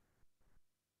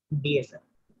D है sir.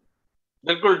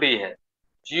 बिल्कुल डी है।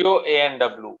 जियो A N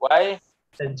W Y,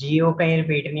 sir जियो कहीं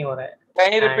repeat नहीं हो रहा है,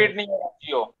 कहीं रिपीट नहीं हो रहा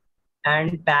जियो।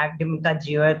 एंड पैक्ड का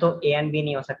जियो है तो ए एंड बी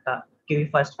नहीं हो सकता क्योंकि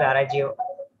फर्स्ट पे आ रहा है जियो,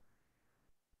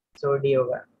 सो डी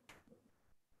होगा।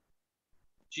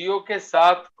 जियो के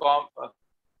साथ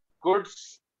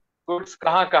गुड्स, गुड्स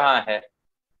कहाँ कहाँ है?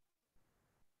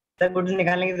 सर गुड्स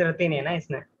निकालने की जरूरत ही नहीं है ना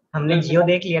इसमें, हमने जियो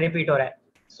देख लिया रिपीट हो रहा है।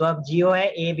 सो अब जियो है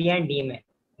ए बी एंड डी में,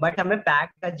 बट हमें पैक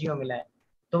का जियो मिला है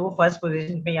तो वो फर्स्ट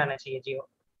पोजीशन पे ही आना चाहिए जियो,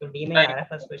 तो डी में ही आ रहा है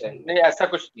फर्स्ट पोजीशन। नहीं ऐसा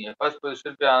कुछ नहीं है, फर्स्ट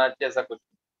पोजीशन पे आना चाहिए ऐसा कुछ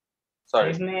नहीं। सर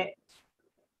सॉरी, इसमें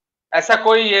ऐसा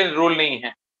कोई ये रूल नहीं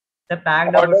है। सर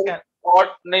पैक्ड और गुड्स का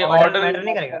नहीं, ऑर्डर ऑर्डर मैटर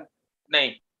नहीं करेगा।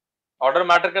 नहीं, ऑर्डर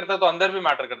मैटर करता तो अंदर भी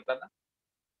मैटर करता ना।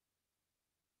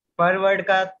 पर वर्ड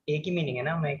का एक ही मीनिंग है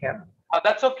ना, मैं क्या।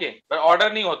 दैट्स ओके, पर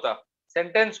ऑर्डर नहीं होता।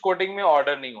 सेंटेंस कोडिंग में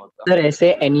ऑर्डर नहीं होता। सर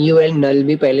ऐसे एनयूएल नल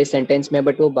भी पहले सेंटेंस में,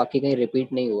 बट वो बाकी कहीं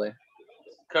रिपीट नहीं हुआ है।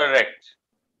 Correct,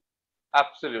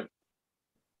 absolute,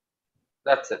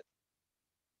 that's it.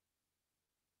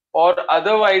 और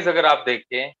अदरवाइज अगर आप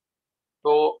देखें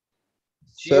तो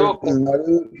सर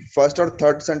नल फर्स्ट और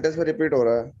थर्ड सेंटेंस में रिपीट हो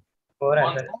रहा है। हो रहा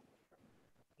है सर,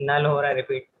 नल हो रहा है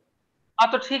रिपीट।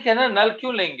 हाँ तो ठीक है ना, नल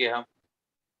क्यों लेंगे हम?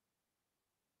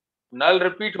 नल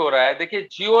रिपीट हो रहा है। देखिए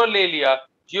जियो ले लिया,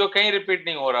 जियो कहीं रिपीट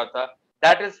नहीं हो रहा था,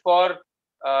 that is for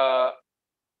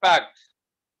fact.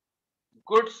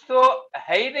 Goods तो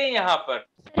है ही नहीं यहाँ पर।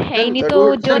 है ही नहीं, सर, तो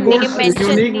good, जो sir, name good, mention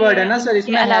unique word है ना सर, के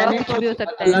इसमें है अलावा नहीं कुछ भी हो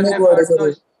सकता है। अलग है Unique word है word, सर तो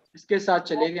ये। इसके साथ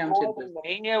चलेंगे हम वो सिंपल।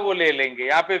 नहीं है वो ले लेंगे।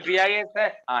 यहाँ पे VIS है,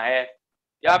 हाँ है।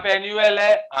 यहाँ पे एनुअल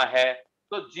है, हाँ है।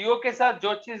 तो जियो के साथ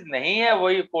जो चीज नहीं है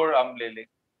वही कोड हम ले लेंगे,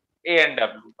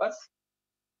 ANW बस,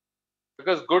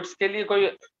 बिकॉज गुड्स के लिए कोई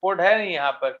कोड है नहीं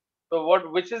यहाँ पर। तो what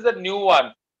which is the new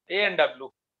one? ANW।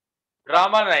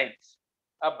 Drama nights,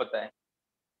 अब बताएं।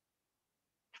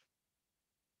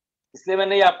 इसलिए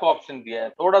मैंने ये आपको ऑप्शन दिया है,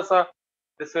 थोड़ा सा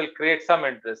this will create some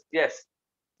interest. Yes,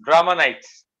 drama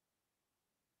nights.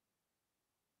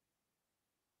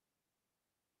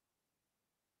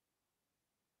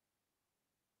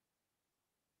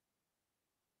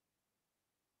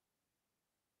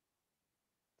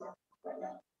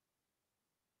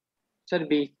 Sir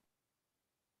B.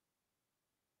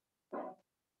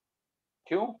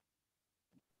 क्यों?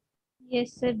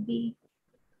 Yes, sir. B.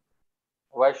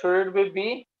 Why should it be B?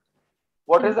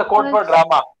 What is the code for Because-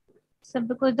 drama? Sir,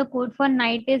 because the code for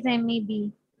night is MEB.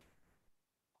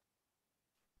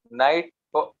 Night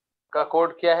का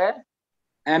code क्या है?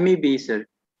 MEB sir.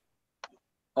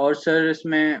 और sir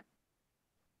इसमें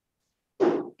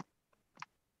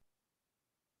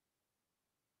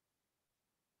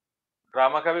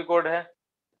drama का भी code है?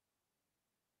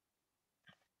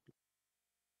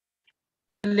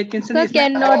 लेकिन सर सर इसमें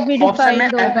कैन नॉट बी ऑप्शन में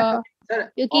डिफाइंड होगा सर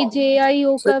क्योंकि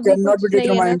JIO सर का भी कैन नॉट कुछ बी नहीं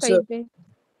है ना डिटरमाइंड कहीं सर। पे।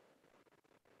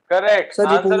 Correct. Sir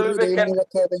answer report will में बी दे ही नहीं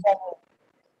रखा है कहीं।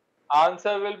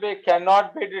 Answer will be can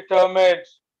not be determined.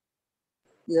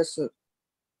 Yes sir.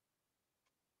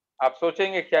 आप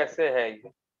सोचेंगे कैसे है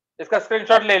ये। इसका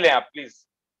स्क्रीनशॉट ले लें आप प्लीज।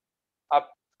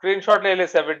 आप स्क्रीनशॉट ले लें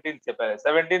 17 से पहले।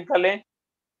 17 का लें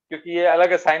क्योंकि ये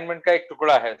अलग असाइनमेंट का एक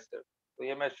टुकड़ा है सिर्फ, तो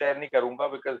ये मैं शेयर नहीं करूंगा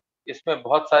बिकॉज इसमें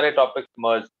बहुत सारे टॉपिक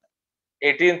मर्ज।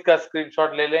 18 का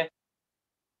स्क्रीनशॉट ले लें,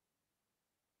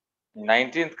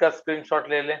 19 का स्क्रीनशॉट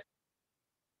ले लें,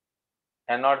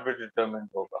 कैन नॉट बी डिटरमिन्ड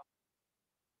होगा।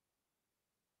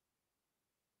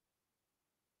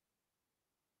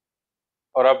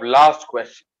 और अब लास्ट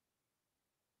क्वेश्चन।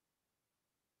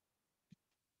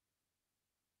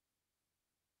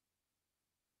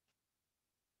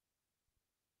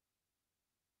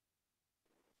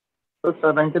 तो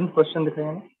 17 क्वेश्चन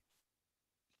दिखाइए ना।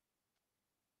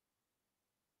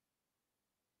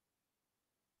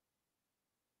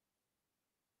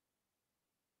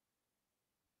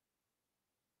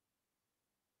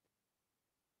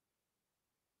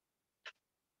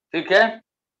 ठीक है,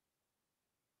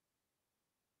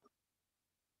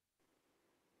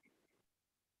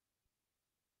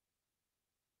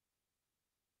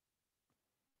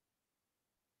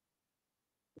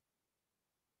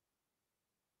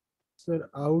 sir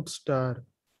out star.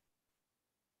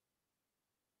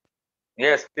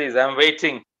 Yes please, I am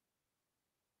waiting.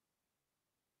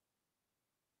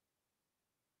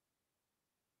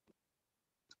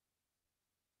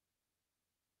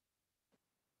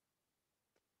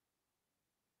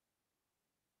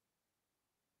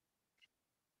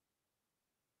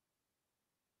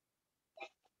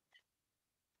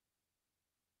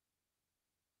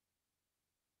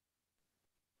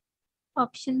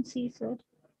 Option C sir.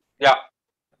 या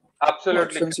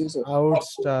absolutely option C sir. Out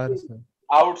star sir.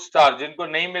 Out star. जिनको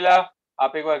नहीं मिला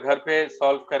आप एक बार घर पे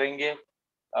सॉल्व करेंगे,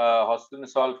 हॉस्टल में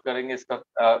सॉल्व करेंगे इसका।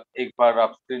 एक बार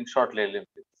आप स्क्रीनशॉट ले लें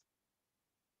प्लीज।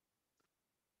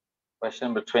 Question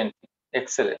number 20।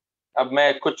 एक्सेलेंट। अब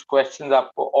मैं कुछ क्वेश्चंस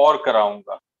आपको और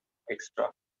कराऊंगा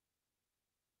extra.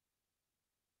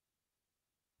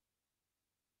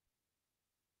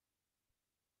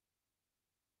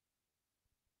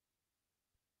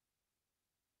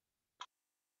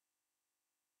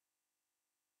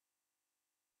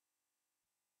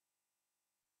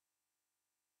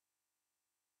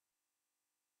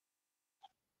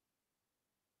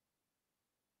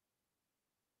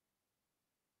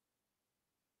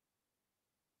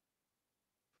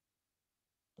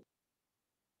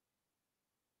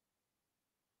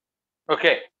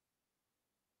 Okay,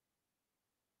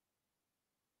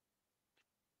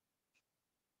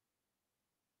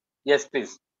 yes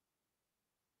please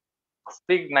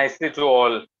speak nicely to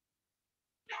all.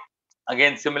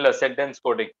 Again similar sentence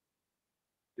coding.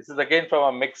 This is again from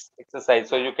a mixed exercise,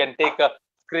 so you can take a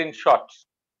screenshot.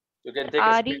 You can take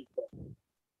a RE screenshot.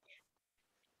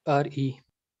 RE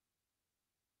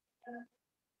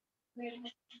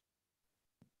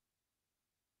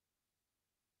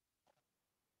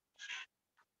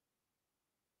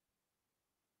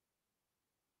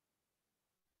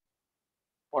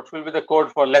What will be the code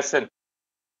for lesson?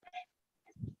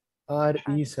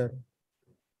 RE sir.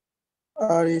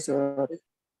 RE sir.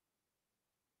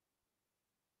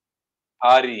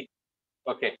 RE.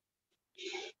 Okay.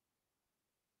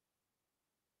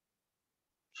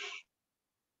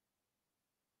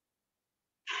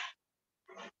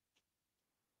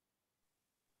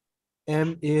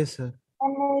 MA sir.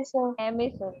 MA sir. MA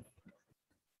sir.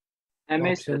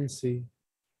 Option C.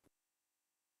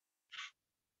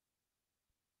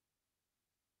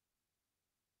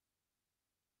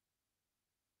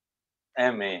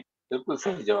 MA बिल्कुल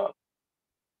सही जवाब।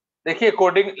 देखिए,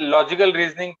 coding logical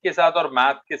reasoning के साथ और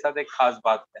math के साथ एक खास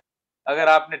बात है। अगर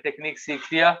आपने टेक्निक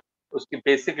सीख लिया, उसकी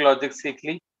बेसिक लॉजिक सीख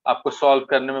ली, आपको सॉल्व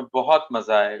करने में बहुत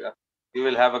मजा आएगा। You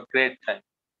will have a great time.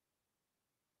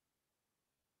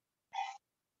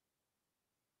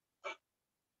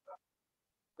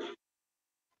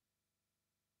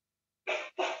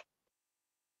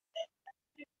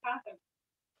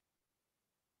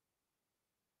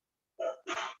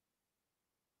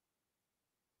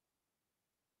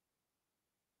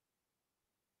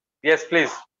 Yes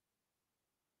please.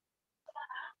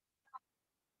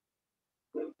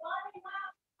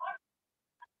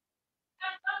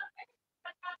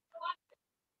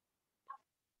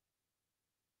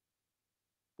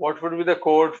 What would be the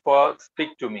code for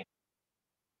speak to me?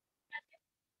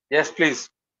 Yes, please.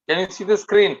 Can you see the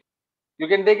screen? You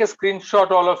can take a screenshot,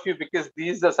 all of you, because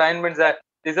these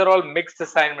are all mixed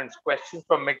assignments, questions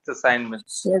from mixed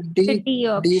assignments. Sir, The D.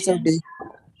 D D, sir, option. D.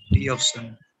 D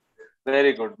option.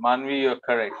 Very good. Manvi, you're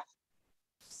correct.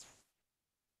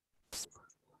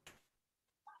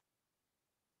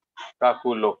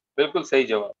 Kakulo. बिल्कुल सही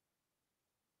जवाब.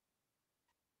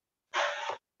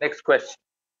 Next question.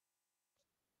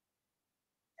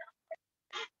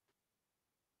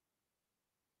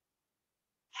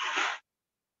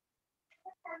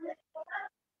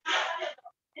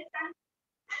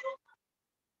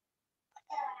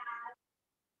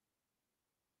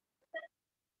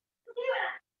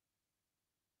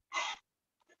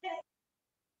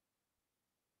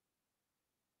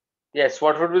 Yes,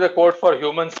 what would be the code for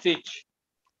human speech?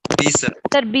 B, sir.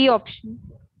 Sir, B option.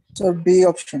 Sir, B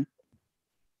option.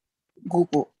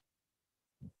 Gupo.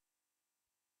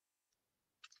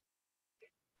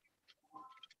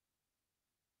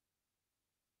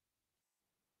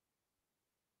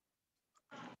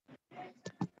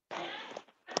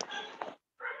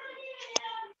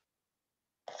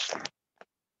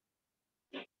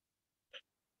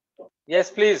 Yes,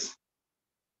 please.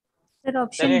 Sir, Can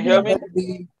option you B. hear me? Sir,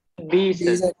 B. B, B,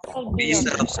 sir. sir. Sir, B, B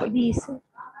sir, option. option. B, sir.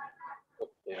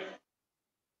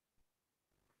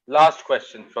 Last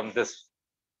question from this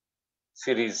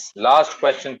series. Last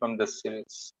question from this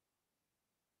series.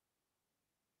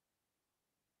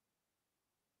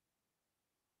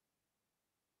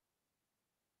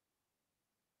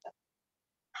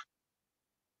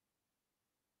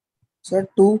 Sir,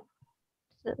 2.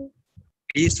 Sir,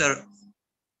 B, sir.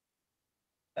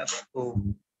 F, O.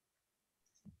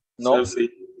 No. Sir, C.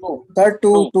 Two. Sir,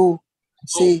 2, Two. 2.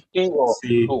 C.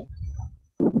 C. Two.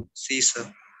 C,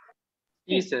 sir.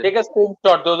 C, sir. Take a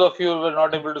screenshot. Those of you who were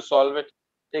not able to solve it,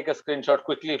 take a screenshot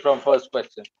quickly from first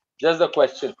question. Just the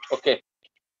question. Okay.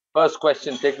 First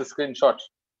question. Take the screenshot.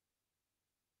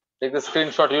 Take the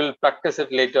screenshot. You will practice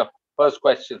it later. First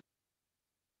question.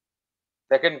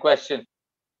 Second question.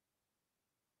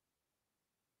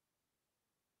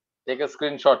 Take a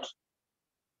screenshot.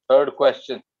 Third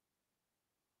question.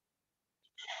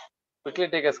 Quickly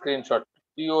take a screenshot.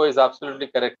 PO is absolutely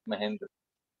correct, Mahendra.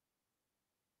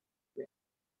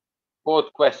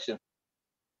 Fourth question.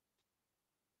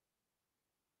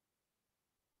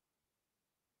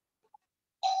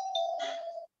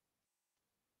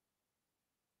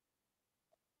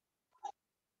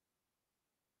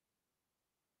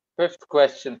 Fifth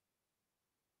question.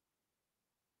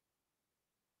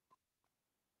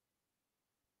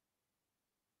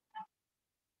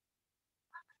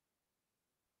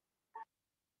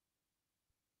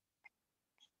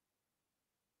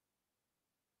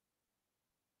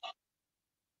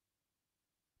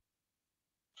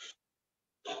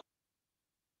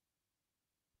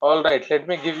 All right, let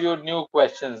me give you new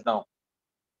questions now.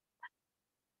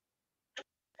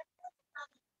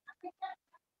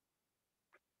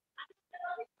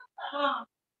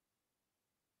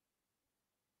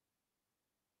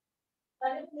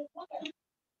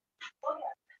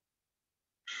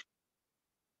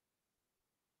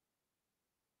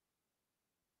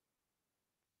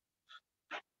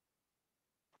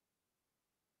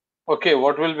 Okay,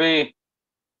 what will be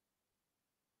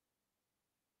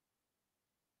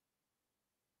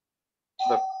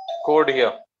the code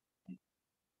here?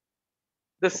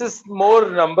 This is more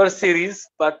number series,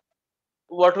 but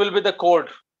what will be the code?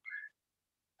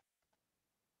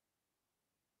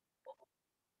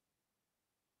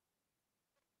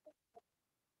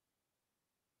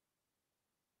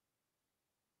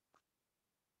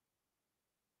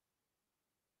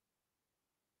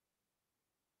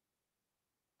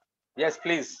 Yes,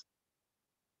 please.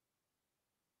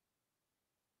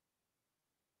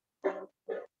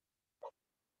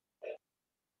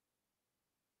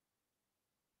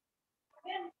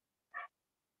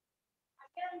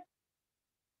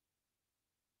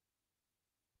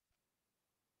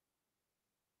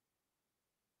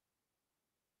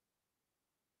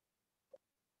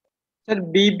 Sir,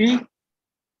 BB.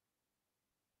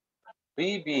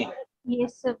 BB.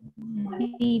 yes, sir.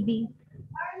 B.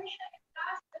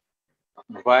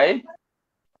 Why?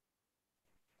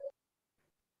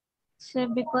 Sir,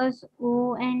 because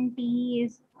O and T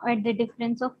is at the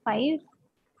difference of 5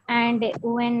 and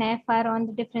O and F are on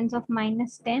the difference of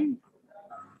 -10.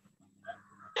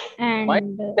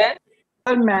 And Then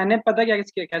sir मैंने पता क्या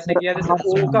कैसे किया जैसे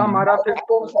O का हमारा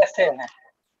कैसे है?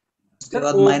 उसके सर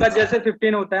बाद O का माइनस जैसे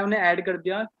 15 होता है उन्हें ऐड कर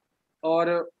दिया और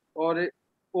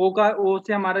O का O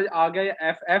से हमारा आ गया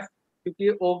F क्योंकि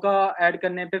ओ का ऐड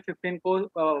करने पे 15 को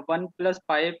 1 +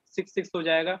 5 6 हो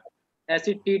जाएगा।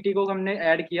 ऐसे टी को हमने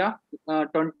ऐड किया,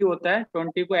 20 होता है,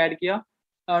 20 को ऐड किया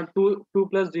 2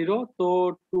 + 0,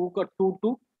 तो 2 का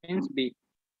 2 मीन्स बी।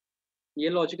 ये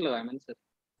लॉजिक लगाया मैंने सर।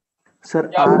 सर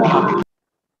क्या are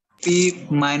P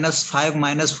 -5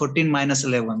 -14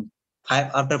 -11.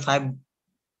 5 after 5.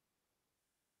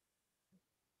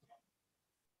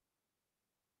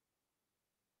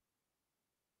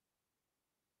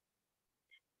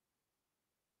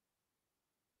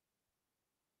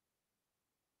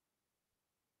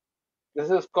 This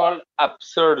is called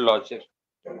absurd logic.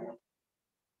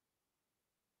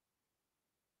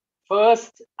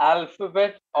 First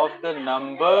alphabet of the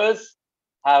numbers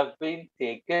have been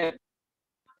taken.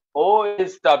 O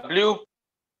is W.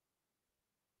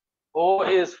 O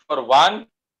is for 1,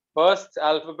 first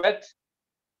alphabet.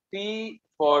 T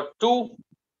for 2,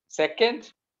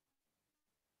 second.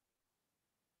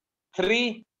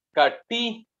 3 का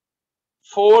T,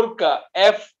 4 का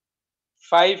F,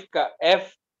 5 का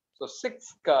F, so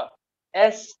 6 का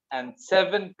S and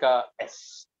 7 ka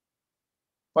S.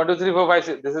 1, 2, 3, 4, 5,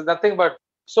 6. This is nothing but,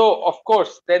 so of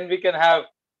course, then we can have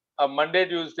a Monday,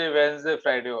 Tuesday, Wednesday,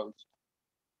 Friday also.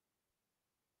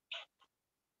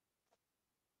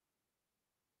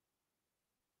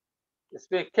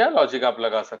 इसमें क्या logic आप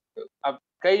लगा सकते हो? अब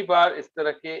कई बार इस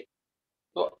तरह के,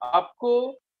 तो आपको,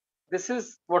 this is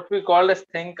what we call as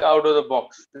think out of the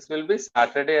box. This will be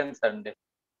Saturday and Sunday,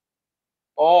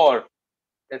 or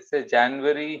let's say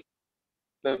January,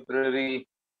 February,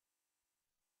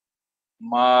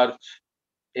 March,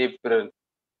 April.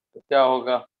 तो क्या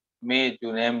होगा? May,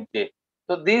 June, MJ.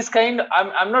 So these kind,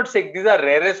 I'm not saying these are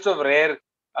rarest of rare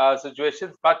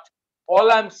situations, but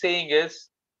all I'm saying is,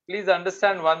 please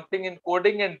understand one thing: in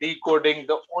coding and decoding,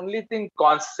 the only thing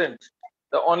constant,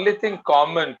 the only thing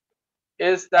common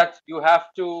is that you have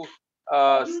to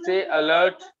stay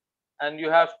alert and you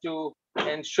have to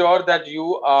ensure that you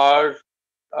are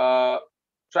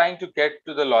trying to get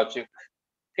to the logic.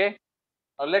 Okay.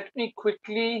 Now let me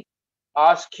quickly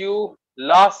ask you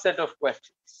last set of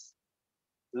questions.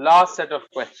 Last set of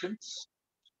questions.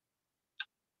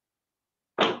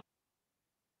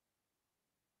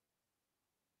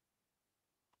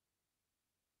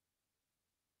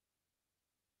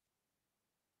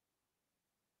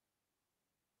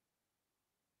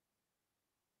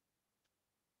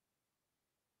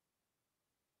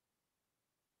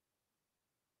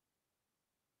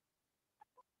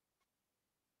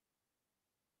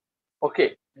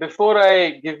 Okay, before I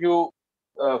give you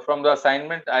from the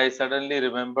assignment, I suddenly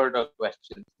remembered a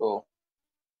question. So,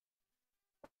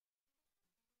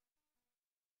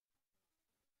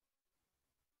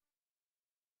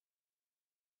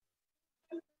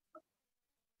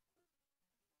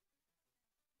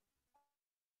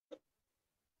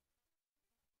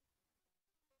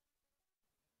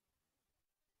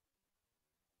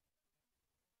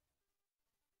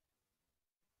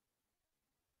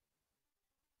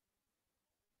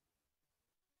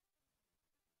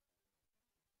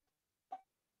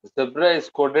 zebra is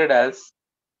coded as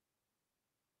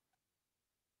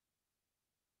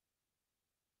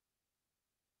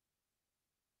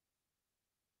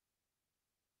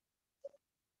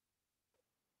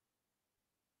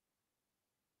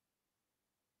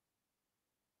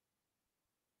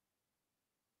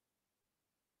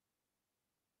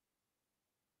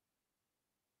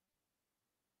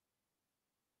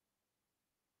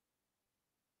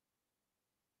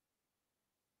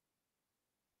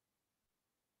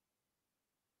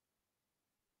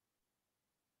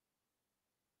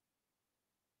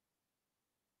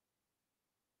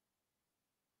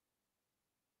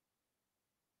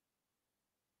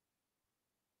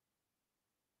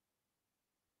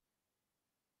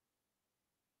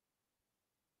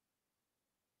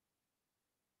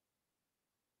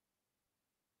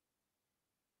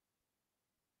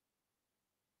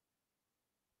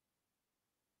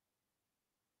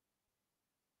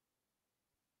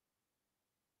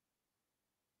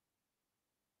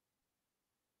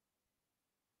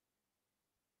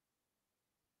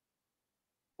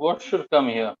what should come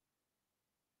here?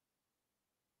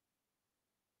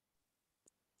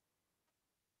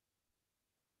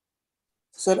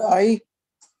 Sir, I.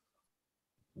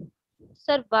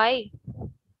 Sir, why?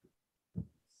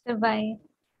 Sir, why?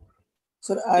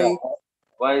 Sir, Yeah, I.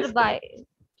 why Sir, is why?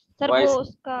 Sir, why वो is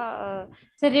उसका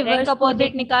Sir, rank reverse opposite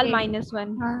coding निकाल के,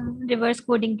 -1। हाँ, reverse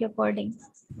coding के according.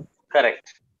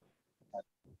 correct?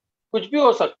 कुछ भी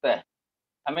हो सकता है.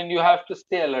 I mean, you have to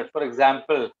stay alert. For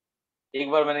example, एक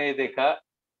बार मैंने ये देखा,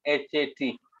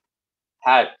 HAT,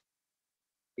 hat,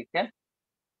 ठीक है?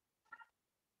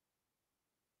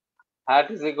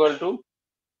 Hat is equal to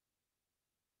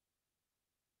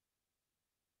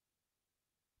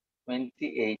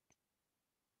 28.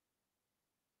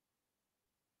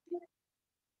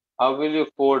 How will you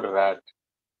code rat?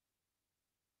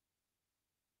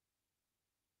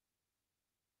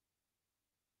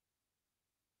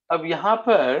 अब यहाँ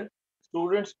पर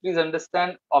स्टूडेंट्स प्लीज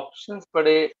अंडरस्टैंड ऑप्शंस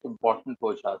बड़े इंपॉर्टेंट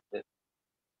हो जाते हैं.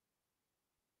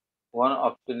 वन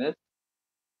ऑप्शन इज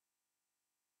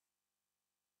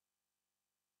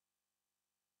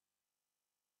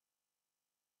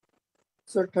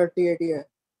सर 38 ही है.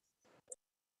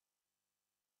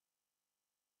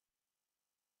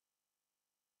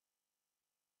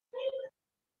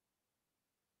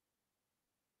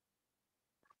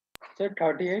 सर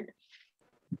 38.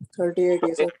 38 ही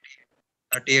है सर.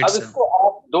 38 अब सर. इसको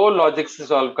आप दो लॉजिक से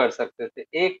सॉल्व कर सकते थे.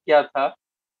 एक क्या था,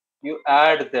 you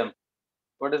add them.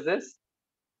 What is this?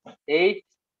 8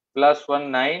 plus 1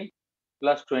 9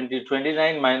 plus 20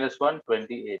 29 minus 1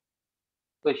 28.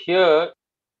 So here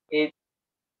 8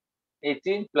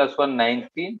 18 plus 1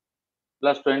 19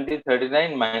 plus 20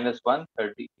 39 minus 1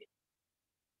 38.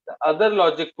 The other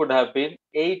logic could have been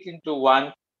 8 into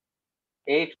 1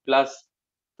 8 plus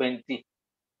 20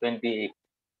 28.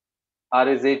 R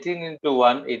is 18 into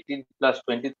 1 18 plus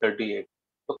 20 38.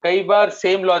 तो कई बार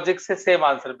सेम लॉजिक से सेम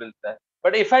आंसर मिलता है.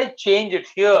 But if I change it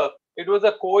here, it was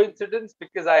a coincidence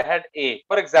because I had A.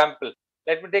 For example,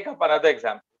 let me take up another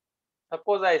example.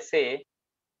 Suppose I say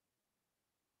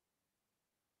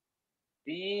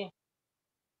B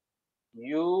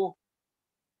U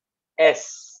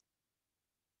S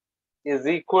is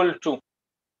equal to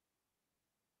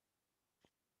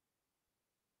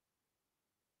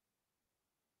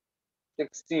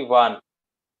 61.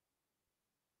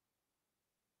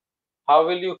 How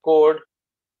will you code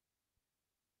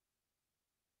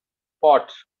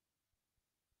pot?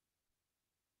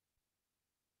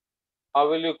 How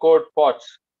will you code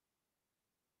pots?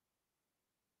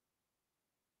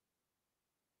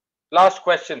 Last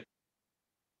question.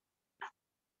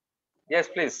 Yes,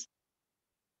 please.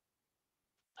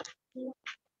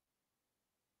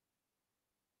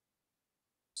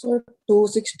 Sir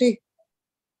 260.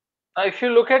 Now, if you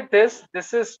look at this,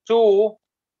 this is 2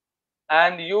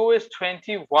 and U is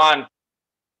 21.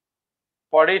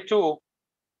 42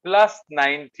 plus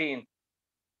 19.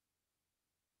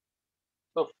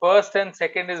 So first and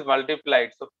second is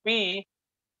multiplied. So P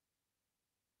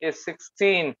is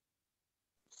 16.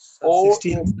 O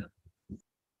 16. is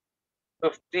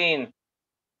 15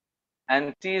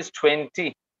 and T is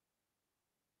 20.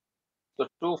 So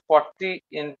 240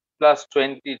 in plus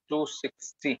 20,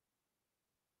 260.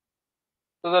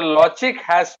 So the logic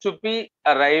has to be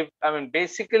arrived. I mean,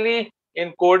 basically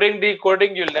in coding,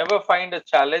 decoding, you'll never find a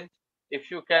challenge if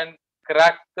you can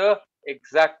crack the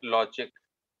exact logic.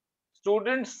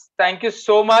 Students, thank you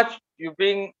so much. You've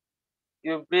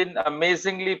been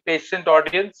amazingly patient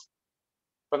audience.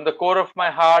 From the core of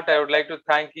my heart, I would like to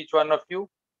thank each one of you.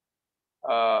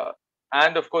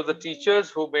 And of course, the teachers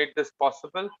who made this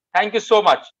possible. Thank you so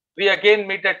much. We again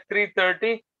meet at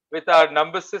 3:30 with our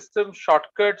number system,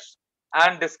 shortcuts,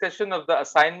 and discussion of the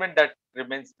assignment that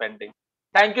remains pending.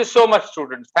 Thank you so much,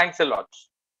 students. Thanks a lot.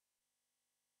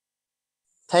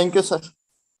 Thank you sir.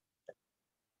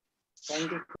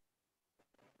 Thank you.